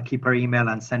volunteer. I'll keep her email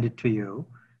and send it to you.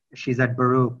 She's at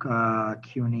Baruch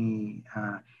CUNY.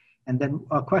 And then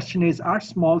a question is, are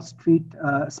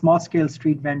small-scale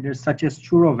street vendors such as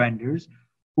churro vendors,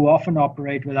 who often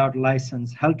operate without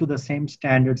license, held to the same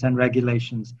standards and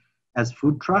regulations as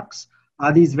food trucks?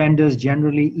 Are these vendors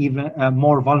generally even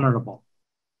more vulnerable?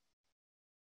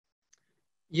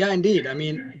 Yeah, indeed. I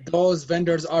mean, those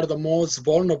vendors are the most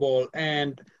vulnerable.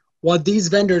 And what these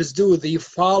vendors do, they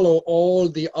follow all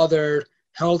the other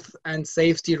health and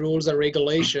safety rules and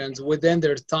regulations within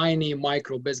their tiny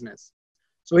micro business.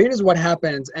 So here's what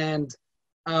happens. And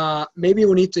maybe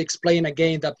we need to explain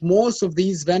again that most of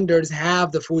these vendors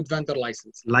have the food vendor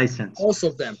license. Most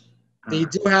of them. They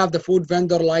do have the food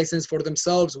vendor license for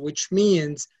themselves, which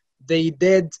means they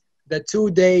did the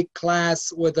 2-day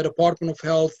class with the Department of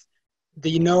Health.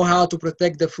 They know how to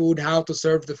protect the food, how to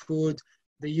serve the food.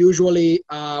 They usually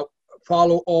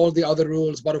follow all the other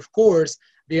rules. But of course,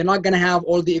 they're not going to have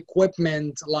all the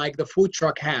equipment like the food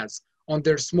truck has on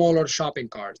their smaller shopping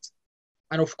carts.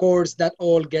 And of course, that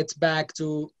all gets back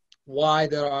to why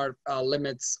there are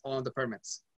limits on the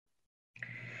permits.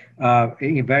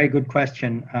 A very good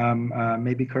question.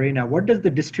 Maybe Karina, what does the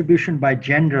distribution by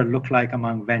gender look like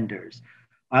among vendors?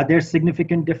 Are there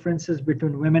significant differences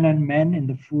between women and men in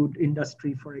the food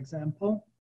industry, for example?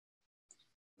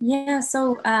 Yeah,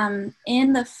 so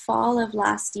in the fall of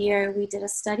last year, we did a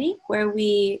study where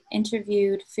we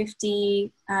interviewed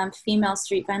 50 female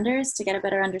street vendors to get a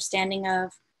better understanding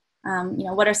of,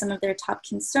 what are some of their top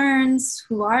concerns,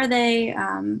 who are they,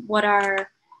 what are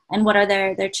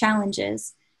their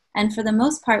challenges. And for the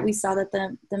most part, we saw that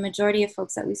the majority of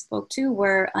folks that we spoke to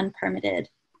were unpermitted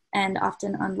and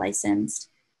often unlicensed.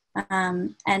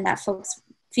 And that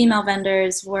female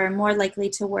vendors were more likely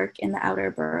to work in the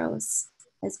outer boroughs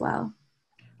as well.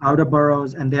 Outer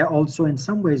boroughs, and they're also in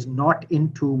some ways not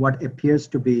into what appears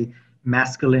to be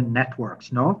masculine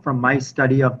networks, no? From my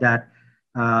study of that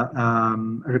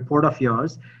report of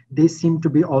yours, they seem to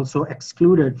be also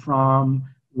excluded from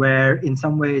where in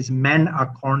some ways men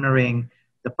are cornering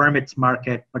the permits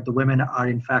market, but the women are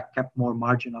in fact kept more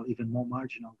marginal, even more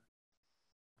marginal.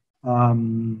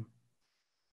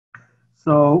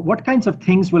 So what kinds of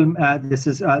things will, this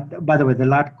is, by the way, the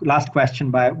last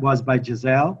question was by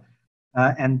Giselle,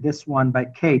 and this one by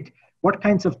Kate. What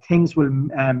kinds of things will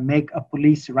make a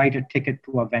police write a ticket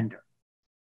to a vendor?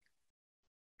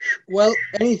 Well,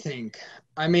 anything.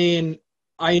 I mean,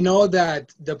 I know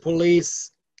that the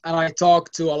police, and I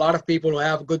talk to a lot of people who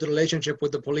have a good relationship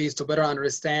with the police to better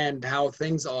understand how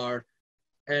things are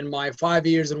in my 5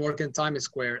 years in working in Times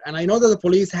Square. And I know that the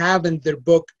police have in their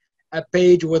book a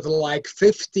page with like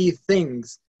 50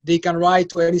 things they can write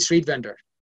to any street vendor,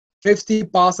 50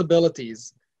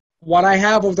 possibilities. What I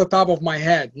have off the top of my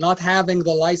head, not having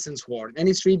the license worn.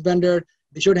 Any street vendor,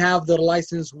 they should have their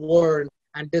license worn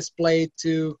and displayed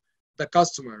to the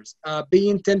customers.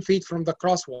 Being 10 feet from the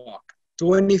crosswalk,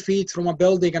 20 feet from a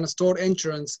building and a store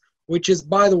entrance, which is,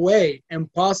 by the way,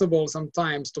 impossible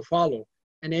sometimes to follow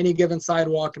in any given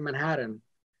sidewalk in Manhattan.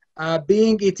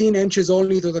 Being 18 inches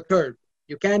only to the curb.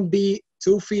 You can't be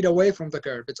 2 feet away from the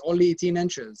curb. It's only 18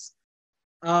 inches.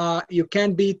 You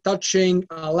can't be touching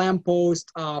a lamppost,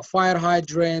 a fire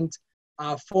hydrant,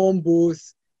 a phone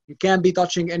booth. You can't be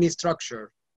touching any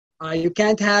structure. You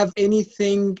can't have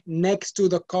anything next to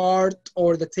the cart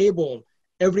or the table.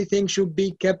 Everything should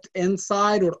be kept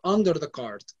inside or under the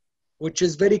cart, which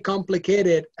is very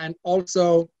complicated and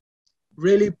also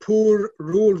really poor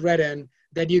rule written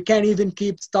that you can't even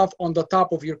keep stuff on the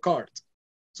top of your cart.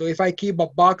 So if I keep a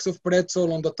box of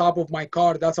pretzel on the top of my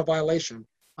cart, that's a violation.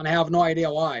 And I have no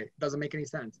idea why. It doesn't make any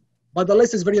sense. But the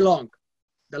list is very long.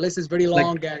 The list is very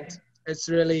long, and it's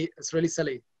really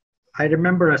silly. I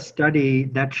remember a study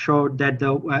that showed that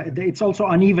it's also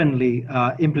unevenly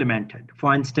implemented.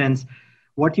 For instance,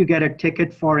 what you get a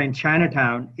ticket for in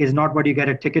Chinatown is not what you get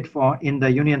a ticket for in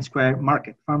the Union Square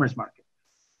market, farmers market,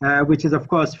 which is of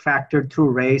course factored through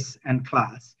race and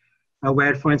class.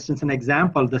 Where, for instance, an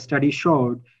example, the study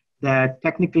showed that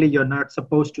technically you're not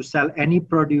supposed to sell any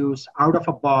produce out of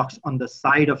a box on the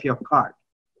side of your cart,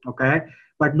 okay?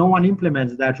 But no one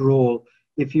implements that rule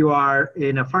if you are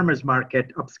in a farmer's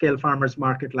market, upscale farmer's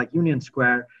market like Union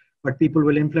Square, but people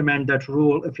will implement that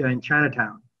rule if you're in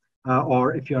Chinatown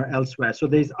or if you're elsewhere. So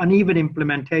there's uneven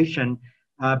implementation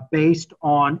based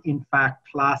on, in fact,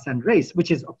 class and race,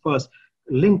 which is, of course,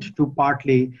 linked to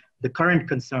partly the current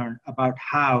concern about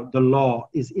how the law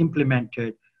is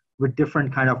implemented with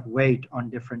different kind of weight on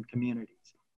different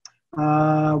communities.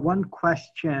 One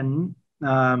question.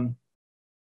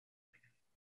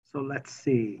 So let's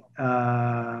see.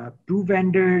 Do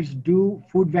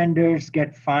food vendors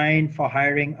get fined for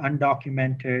hiring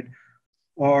undocumented,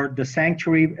 or the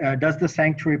sanctuary, does the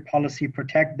sanctuary policy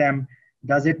protect them?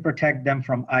 Does it protect them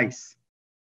from ICE?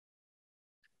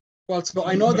 Well, so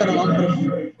I know that a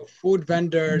number of food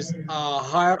vendors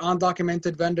hire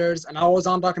undocumented vendors, and I was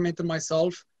undocumented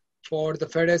myself for the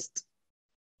first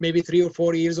maybe 3 or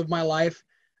 4 years of my life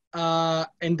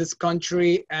in this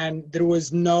country, and there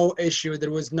was no issue.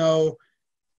 There was no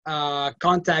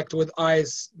contact with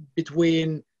ICE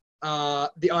between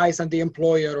the ICE and the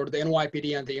employer, or the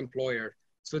NYPD and the employer.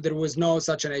 So there was no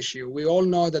such an issue. We all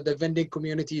know that the vending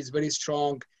community is very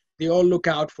strong. They all look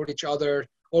out for each other,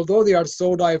 although they are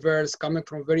so diverse, coming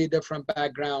from very different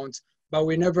backgrounds, but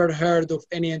we never heard of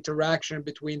any interaction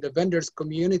between the vendors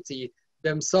community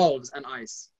themselves and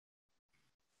ICE.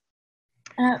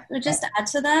 Just to add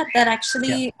to that,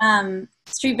 actually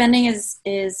street vending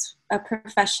is a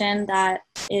profession that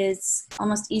is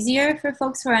almost easier for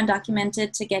folks who are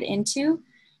undocumented to get into,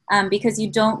 because you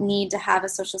don't need to have a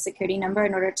social security number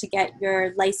in order to get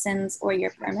your license or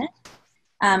your permit.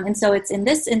 And so it's in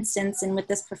this instance and with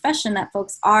this profession that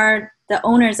folks are the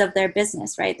owners of their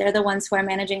business, right? They're the ones who are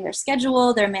managing their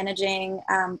schedule, they're managing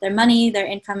their money, their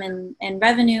income and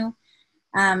revenue.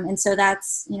 And so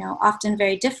that's, often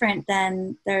very different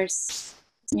than there's,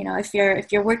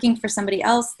 if you're working for somebody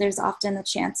else, there's often the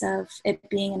chance of it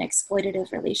being an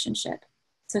exploitative relationship.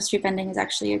 So street vending is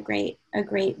actually a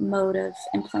great mode of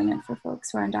employment for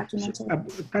folks who are undocumented.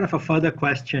 So, kind of a further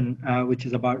question, which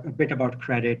is a bit about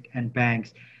credit and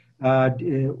banks.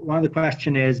 One of the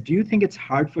question is, do you think it's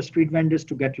hard for street vendors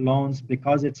to get loans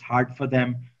because it's hard for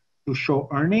them to show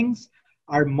earnings?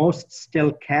 Are most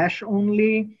still cash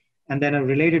only? And then a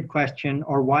related question,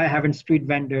 or why haven't street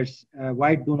vendors,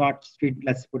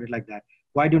 let's put it like that.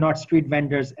 Why do not street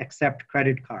vendors accept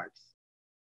credit cards?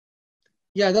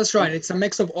 Yeah, that's right. It's a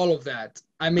mix of all of that.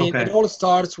 I mean, It all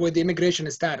starts with the immigration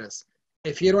status.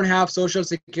 If you don't have social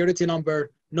security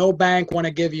number, no bank want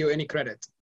to give you any credit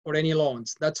or any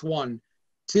loans. That's one.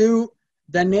 Two,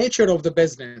 the nature of the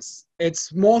business.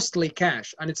 It's mostly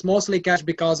cash, and it's mostly cash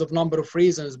because of number of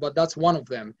reasons, but that's one of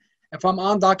them. If I'm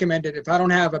undocumented, if I don't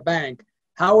have a bank,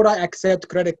 how would I accept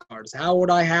credit cards? How would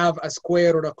I have a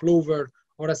Square or a Clover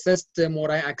or a system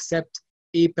where I accept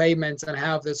e-payments and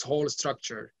have this whole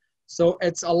structure? So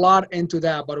it's a lot into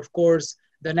that, but of course,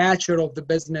 the nature of the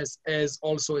business is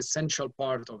also an essential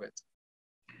part of it.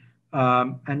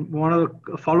 And one of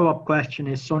the follow-up question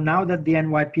is, so now that the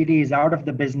NYPD is out of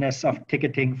the business of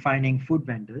ticketing, fining food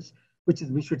vendors, which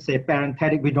is, we should say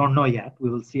parenthetic, we don't know yet, we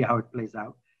will see how it plays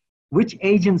out. Which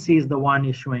agency is the one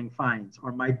issuing fines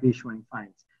or might be issuing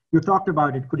fines? You talked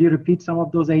about it. Could you repeat some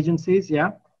of those agencies?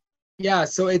 Yeah. Yeah,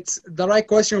 so it's the right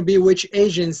question would be which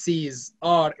agencies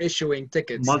are issuing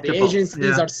tickets. Multiple. The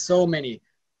agencies are so many.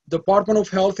 Department of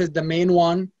Health is the main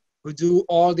one who do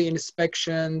all the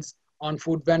inspections on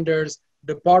food vendors.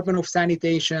 Department of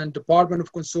Sanitation, Department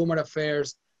of Consumer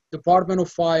Affairs, Department of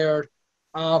Fire,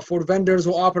 for vendors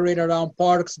who operate around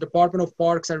parks, Department of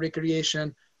Parks and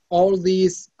Recreation. All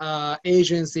these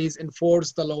agencies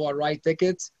enforce the law, write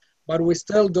tickets, but we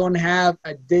still don't have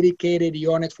a dedicated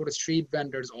unit for the street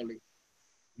vendors only.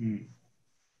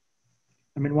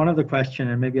 I mean, one of the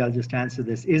questions, and maybe I'll just answer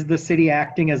this, is the city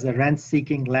acting as a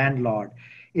rent-seeking landlord?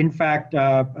 In fact,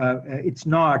 it's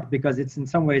not, because it's in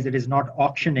some ways, it is not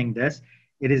auctioning this.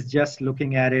 It is just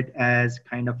looking at it as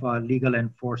kind of a legal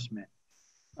enforcement.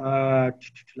 Let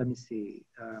me see.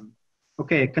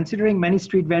 Okay, considering many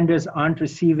street vendors aren't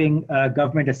receiving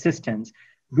government assistance,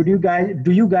 do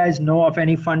you guys know of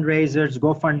any fundraisers,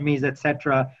 GoFundMes,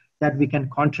 etc., that we can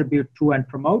contribute to and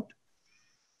promote?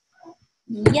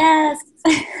 Yes.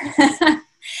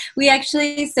 We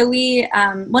actually,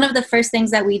 one of the first things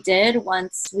that we did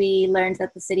once we learned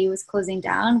that the city was closing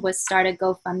down was start a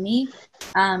GoFundMe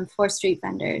for street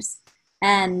vendors.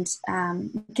 And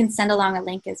we can send along a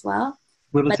link as well.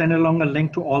 We will send along a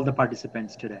link to all the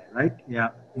participants today, right? Yeah.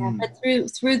 But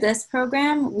through this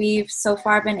program, we've so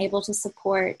far been able to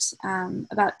support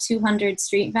about 200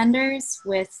 street vendors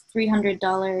with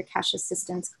 $300 cash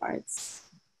assistance cards.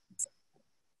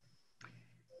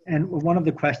 And one of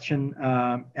the question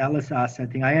Alice asked, I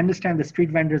think, I understand the street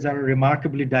vendors are a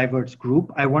remarkably diverse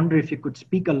group. I wonder if you could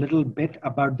speak a little bit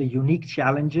about the unique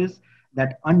challenges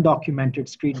that undocumented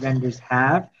street vendors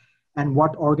have and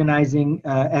what organizing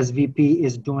SVP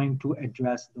is doing to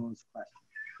address those questions.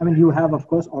 I mean, you have, of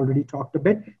course, already talked a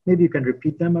bit. Maybe you can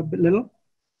repeat them a little.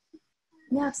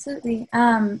 Yeah, absolutely.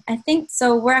 I think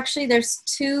so. There's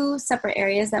two separate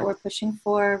areas that we're pushing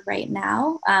for right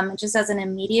now, just as an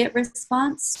immediate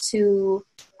response to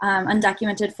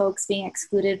undocumented folks being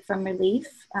excluded from relief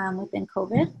within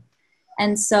COVID.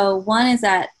 And so one is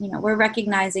that, we're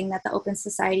recognizing that the Open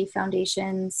Society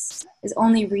Foundations is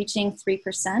only reaching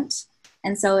 3%.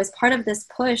 And so as part of this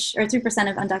push, or 3%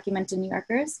 of undocumented New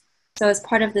Yorkers, so as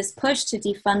part of this push to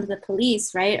defund the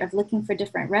police, right, of looking for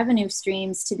different revenue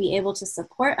streams to be able to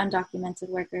support undocumented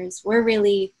workers, we're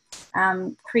really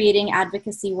creating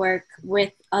advocacy work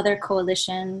with other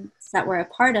coalitions that we're a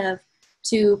part of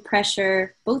to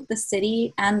pressure both the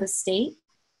city and the state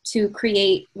to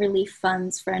create relief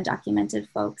funds for undocumented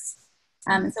folks.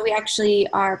 So we actually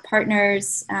are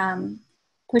partners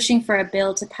pushing for a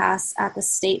bill to pass at the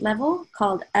state level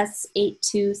called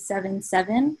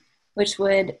S8277, which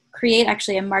would create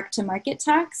actually a mark-to-market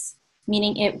tax,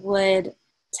 meaning it would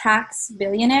tax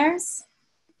billionaires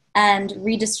and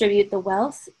redistribute the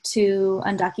wealth to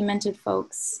undocumented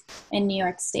folks in New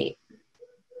York State.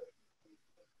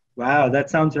 Wow, that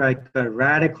sounds like a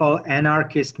radical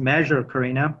anarchist measure,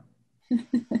 Karina.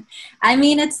 I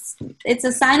mean, it's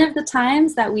a sign of the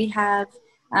times that we have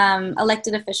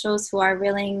elected officials who are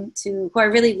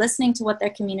really listening to what their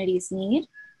communities need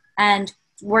and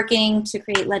working to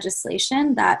create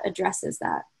legislation that addresses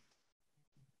that.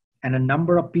 And a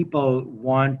number of people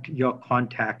want your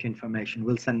contact information.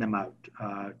 We'll send them out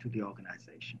to the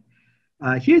organization.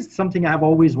 Here's something I've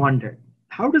always wondered.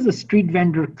 How does a street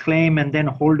vendor claim and then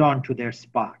hold on to their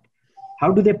spot?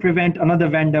 How do they prevent another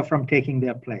vendor from taking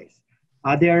their place?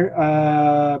 Are there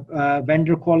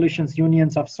vendor coalitions,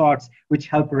 unions of sorts, which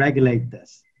help regulate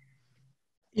this?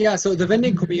 Yeah, so the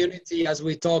vending community, as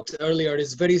we talked earlier,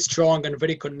 is very strong and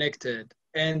very connected.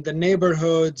 And the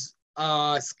neighborhoods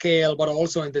scale, but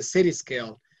also in the city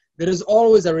scale, there is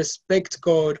always a respect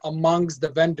code amongst the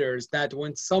vendors that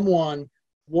when someone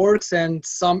works in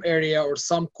some area or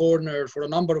some corner for a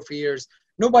number of years,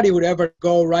 nobody would ever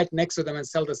go right next to them and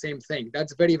sell the same thing.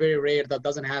 That's very, very rare. That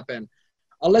doesn't happen.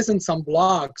 Unless in some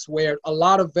blocks where a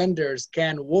lot of vendors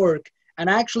can work and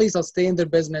actually sustain their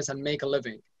business and make a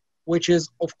living, which is,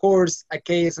 of course, a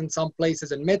case in some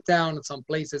places in Midtown, in some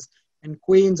places in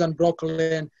Queens and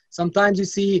Brooklyn. Sometimes you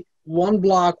see one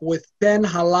block with 10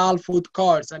 halal food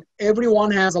carts and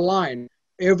everyone has a line.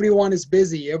 Everyone is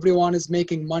busy. Everyone is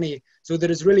making money. So there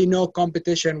is really no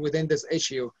competition within this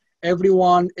issue.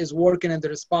 Everyone is working in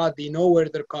their spot. They know where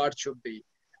their cart should be.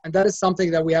 And that is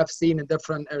something that we have seen in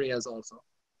different areas also.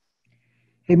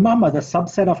 Hey, Mama, the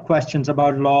subset of questions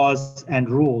about laws and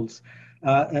rules.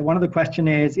 One of the question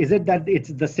is it that it's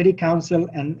the city council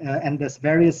and the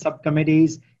various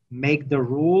subcommittees make the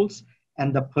rules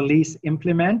and the police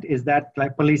implement? Is that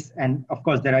like police? And of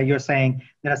course, you're saying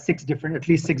there are at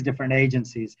least six different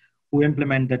agencies who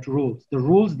implement that rules. The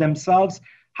rules themselves,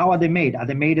 how are they made? Are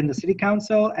they made in the city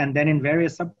council and then in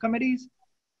various subcommittees?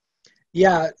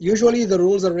 Yeah, usually the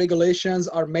rules and regulations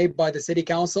are made by the city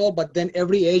council, but then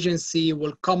every agency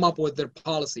will come up with their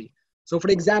policy. So for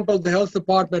example, the health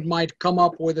department might come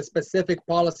up with a specific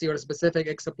policy or a specific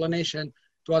explanation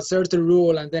to a certain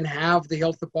rule and then have the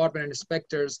health department and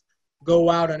inspectors go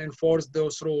out and enforce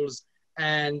those rules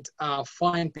and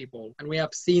fine people. And we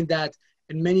have seen that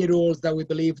in many rules that we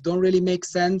believe don't really make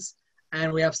sense.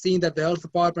 And we have seen that the health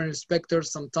department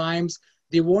inspectors sometimes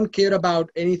they won't care about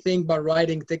anything but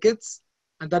writing tickets.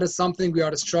 And that is something we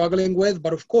are struggling with.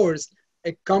 But of course,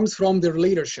 it comes from their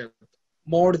leadership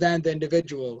more than the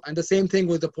individual. And the same thing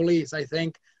with the police. I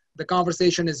think the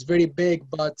conversation is very big,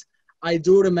 but I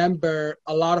do remember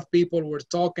a lot of people were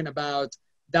talking about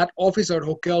that officer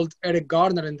who killed Eric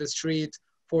Garner in the street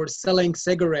for selling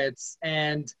cigarettes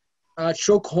and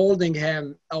choke holding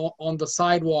him on the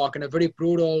sidewalk in a very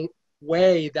brutal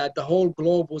way that the whole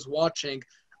globe was watching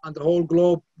and the whole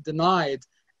globe denied.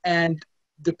 And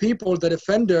the people, the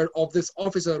defender of this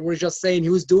officer were just saying he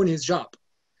was doing his job.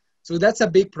 So that's a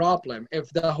big problem.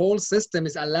 If the whole system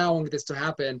is allowing this to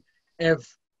happen,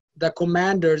 if the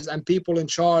commanders and people in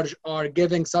charge are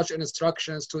giving such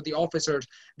instructions to the officers,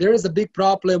 there is a big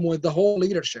problem with the whole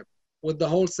leadership, with the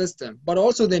whole system, but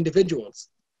also the individuals.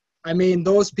 I mean,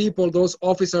 those people, those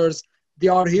officers, they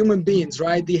are human beings,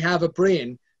 right? They have a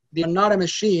brain. They are not a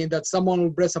machine that someone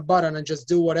will press a button and just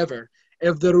do whatever.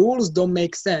 If the rules don't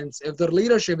make sense, if their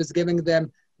leadership is giving them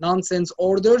nonsense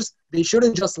orders, they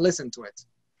shouldn't just listen to it.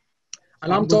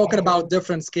 And I'm talking about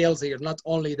different scales here, not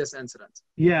only this incident.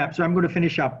 Yeah, so I'm going to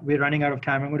finish up. We're running out of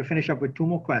time. I'm going to finish up with 2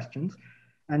 more questions,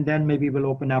 and then maybe we'll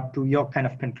open up to your kind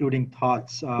of concluding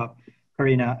thoughts,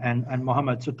 Karina and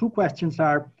Mohammed. So 2 questions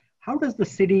are, how does the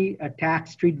city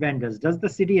tax street vendors? Does the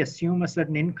city assume a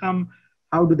certain income?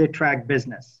 How do they track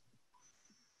business?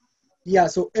 Yeah,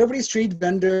 so every street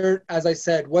vendor, as I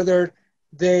said, whether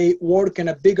they work in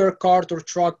a bigger cart or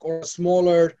truck or a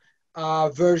smaller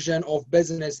version of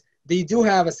business, they do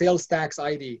have a sales tax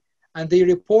ID, and they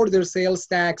report their sales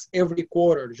tax every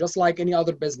quarter, just like any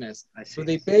other business. So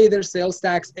they pay their sales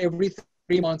tax every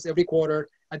 3 months, every quarter.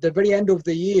 At the very end of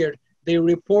the year, they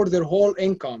report their whole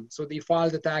income. So they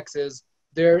file the taxes,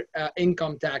 their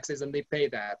income taxes, and they pay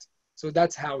that. So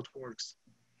that's how it works.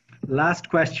 Last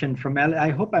question from El. I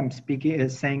hope I'm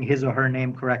saying his or her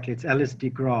name correctly. It's Ellis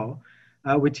DeGraw,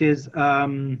 which is,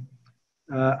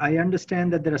 I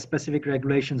understand that there are specific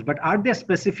regulations, but are there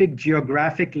specific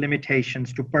geographic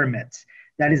limitations to permits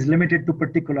that is limited to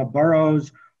particular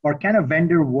boroughs, or can a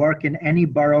vendor work in any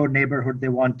borough neighborhood they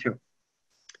want to?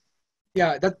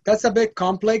 Yeah, that's a bit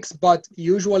complex, but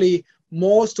usually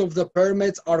most of the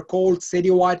permits are called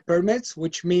citywide permits,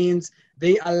 which means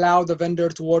they allow the vendor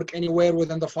to work anywhere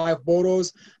within the 5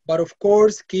 boroughs. But of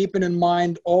course, keeping in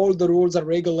mind all the rules and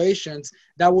regulations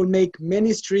that will make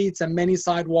many streets and many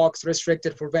sidewalks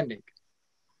restricted for vending.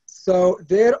 So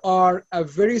there are a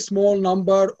very small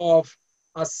number of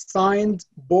assigned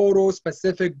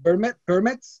borough-specific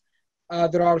permits.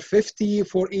 There are 50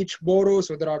 for each borough,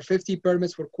 so there are 50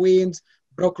 permits for Queens,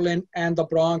 Brooklyn, and the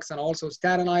Bronx, and also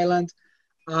Staten Island.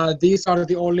 These are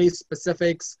the only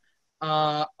specifics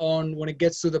on when it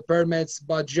gets to the permits,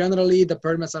 but generally the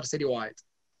permits are citywide.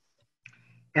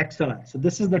 Excellent. So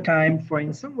this is the time for,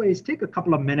 in some ways, take a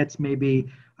couple of minutes,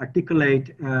 maybe articulate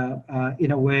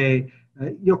in a way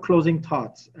your closing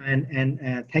thoughts.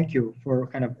 And thank you for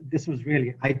kind of, this was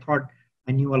really, I thought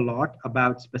I knew a lot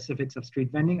about specifics of street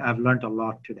vending. I've learned a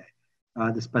lot today,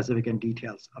 the specific and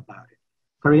details about it.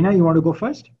 Karina, you want to go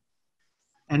first?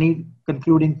 Any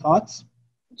concluding thoughts?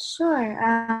 Sure.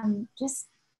 Just,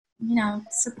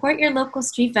 support your local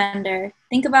street vendor.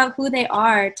 Think about who they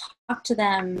are, talk to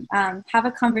them, have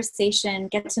a conversation,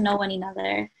 get to know one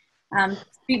another.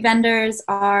 Street vendors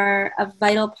are a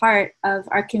vital part of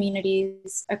our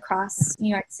communities across New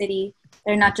York City.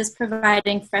 They're not just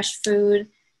providing fresh food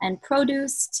and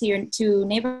produce to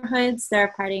neighborhoods,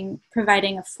 they're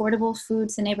providing affordable food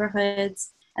to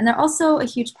neighborhoods. And they're also a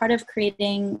huge part of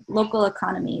creating local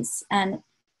economies. And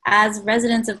as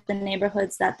residents of the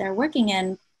neighborhoods that they're working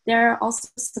in, they're also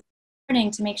supporting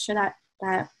to make sure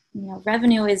that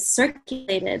revenue is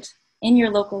circulated in your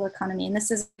local economy. And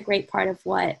this is a great part of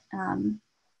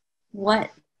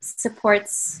what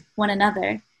supports one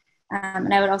another.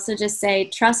 And I would also just say,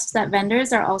 trust that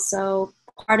vendors are also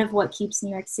part of what keeps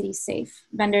New York City safe.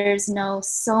 Vendors know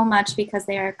so much because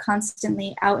they are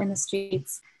constantly out in the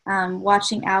streets,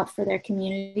 watching out for their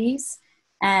communities.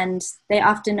 And they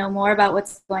often know more about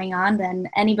what's going on than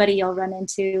anybody you'll run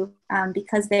into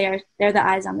because they're the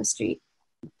eyes on the street.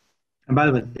 And by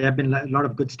the way, there have been a lot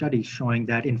of good studies showing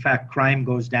that, in fact, crime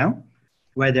goes down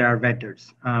where there are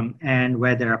vendors and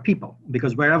where there are people.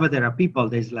 Because wherever there are people,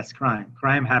 there's less crime.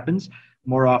 Crime happens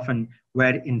more often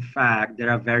where, in fact,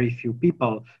 there are very few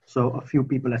people. So a few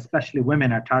people, especially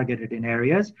women, are targeted in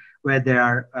areas where there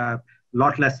are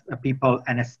lot less people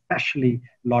and especially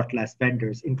lot less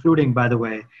vendors, including, by the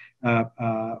way,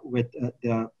 with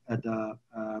the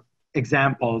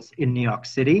examples in New York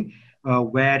City,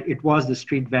 where it was the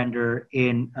street vendor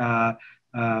in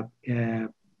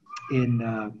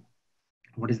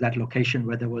what is that location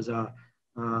where there was a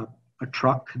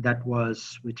truck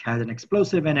which had an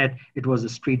explosive in it. It was a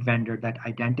street vendor that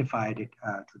identified it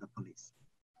to the police.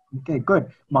 Okay,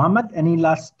 good. Mohammed, any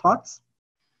last thoughts?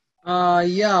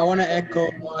 Yeah, I want to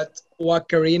echo what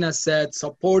Karina said.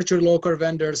 Support your local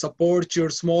vendor, support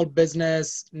your small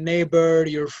business neighbor,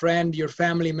 your friend, your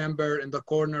family member in the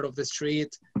corner of the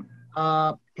street.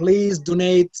 Please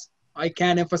donate. I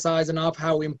can't emphasize enough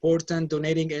how important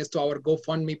donating is to our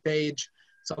GoFundMe page.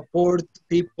 Support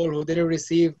people who didn't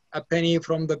receive a penny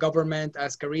from the government,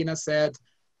 as Karina said,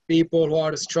 people who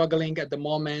are struggling at the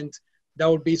moment. That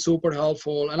would be super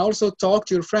helpful. And also talk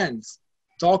to your friends.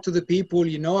 Talk to the people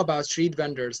you know about street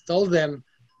vendors. Tell them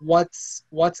what's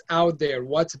out there,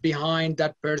 what's behind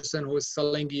that person who is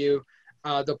selling you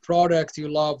the product you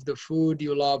love, the food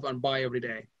you love and buy every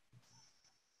day.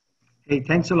 Hey,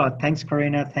 thanks a lot. Thanks,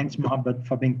 Karina. Thanks, Mohammed,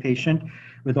 for being patient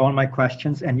with all my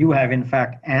questions. And you have, in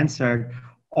fact, answered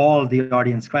all the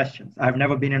audience questions. I've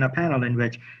never been in a panel in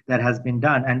which that has been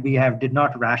done, and we did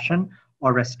not ration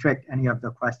or restrict any of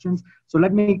the questions. So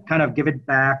let me kind of give it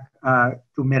back to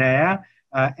Mireya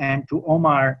and to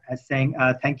Omar as saying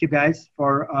thank you guys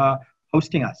for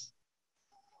hosting us.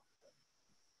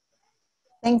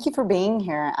 Thank you for being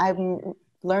here. I've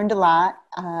learned a lot.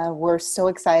 We're so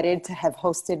excited to have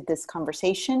hosted this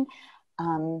conversation.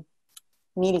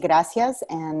 Mil gracias.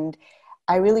 And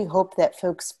I really hope that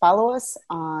folks follow us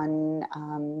on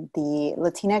the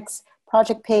Latinx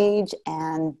project page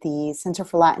and the Center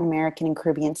for Latin American and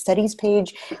Caribbean Studies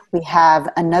page. We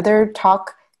have another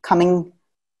talk coming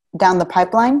down the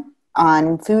pipeline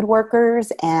on food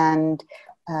workers and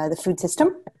the food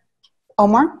system.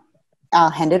 Omar, I'll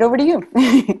hand it over to you.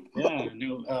 Yeah,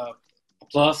 no,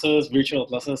 applauses, virtual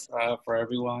applauses for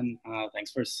everyone.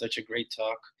 Thanks for such a great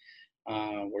talk.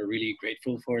 We're really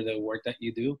grateful for the work that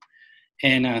you do.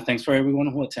 And thanks for everyone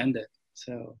who attended.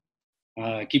 So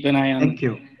keep an eye on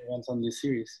events on this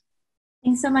series.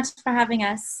 Thanks so much for having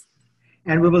us.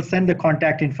 And we will send the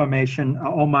contact information.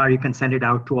 Omar, you can send it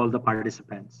out to all the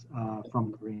participants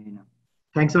from Karina.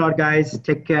 Thanks a lot, guys.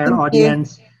 Take care,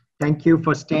 audience. Thank you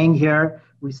for staying here.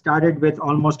 We started with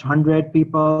almost 100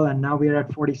 people, and now we're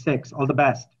at 46. All the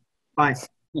best. Bye.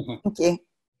 Thank you.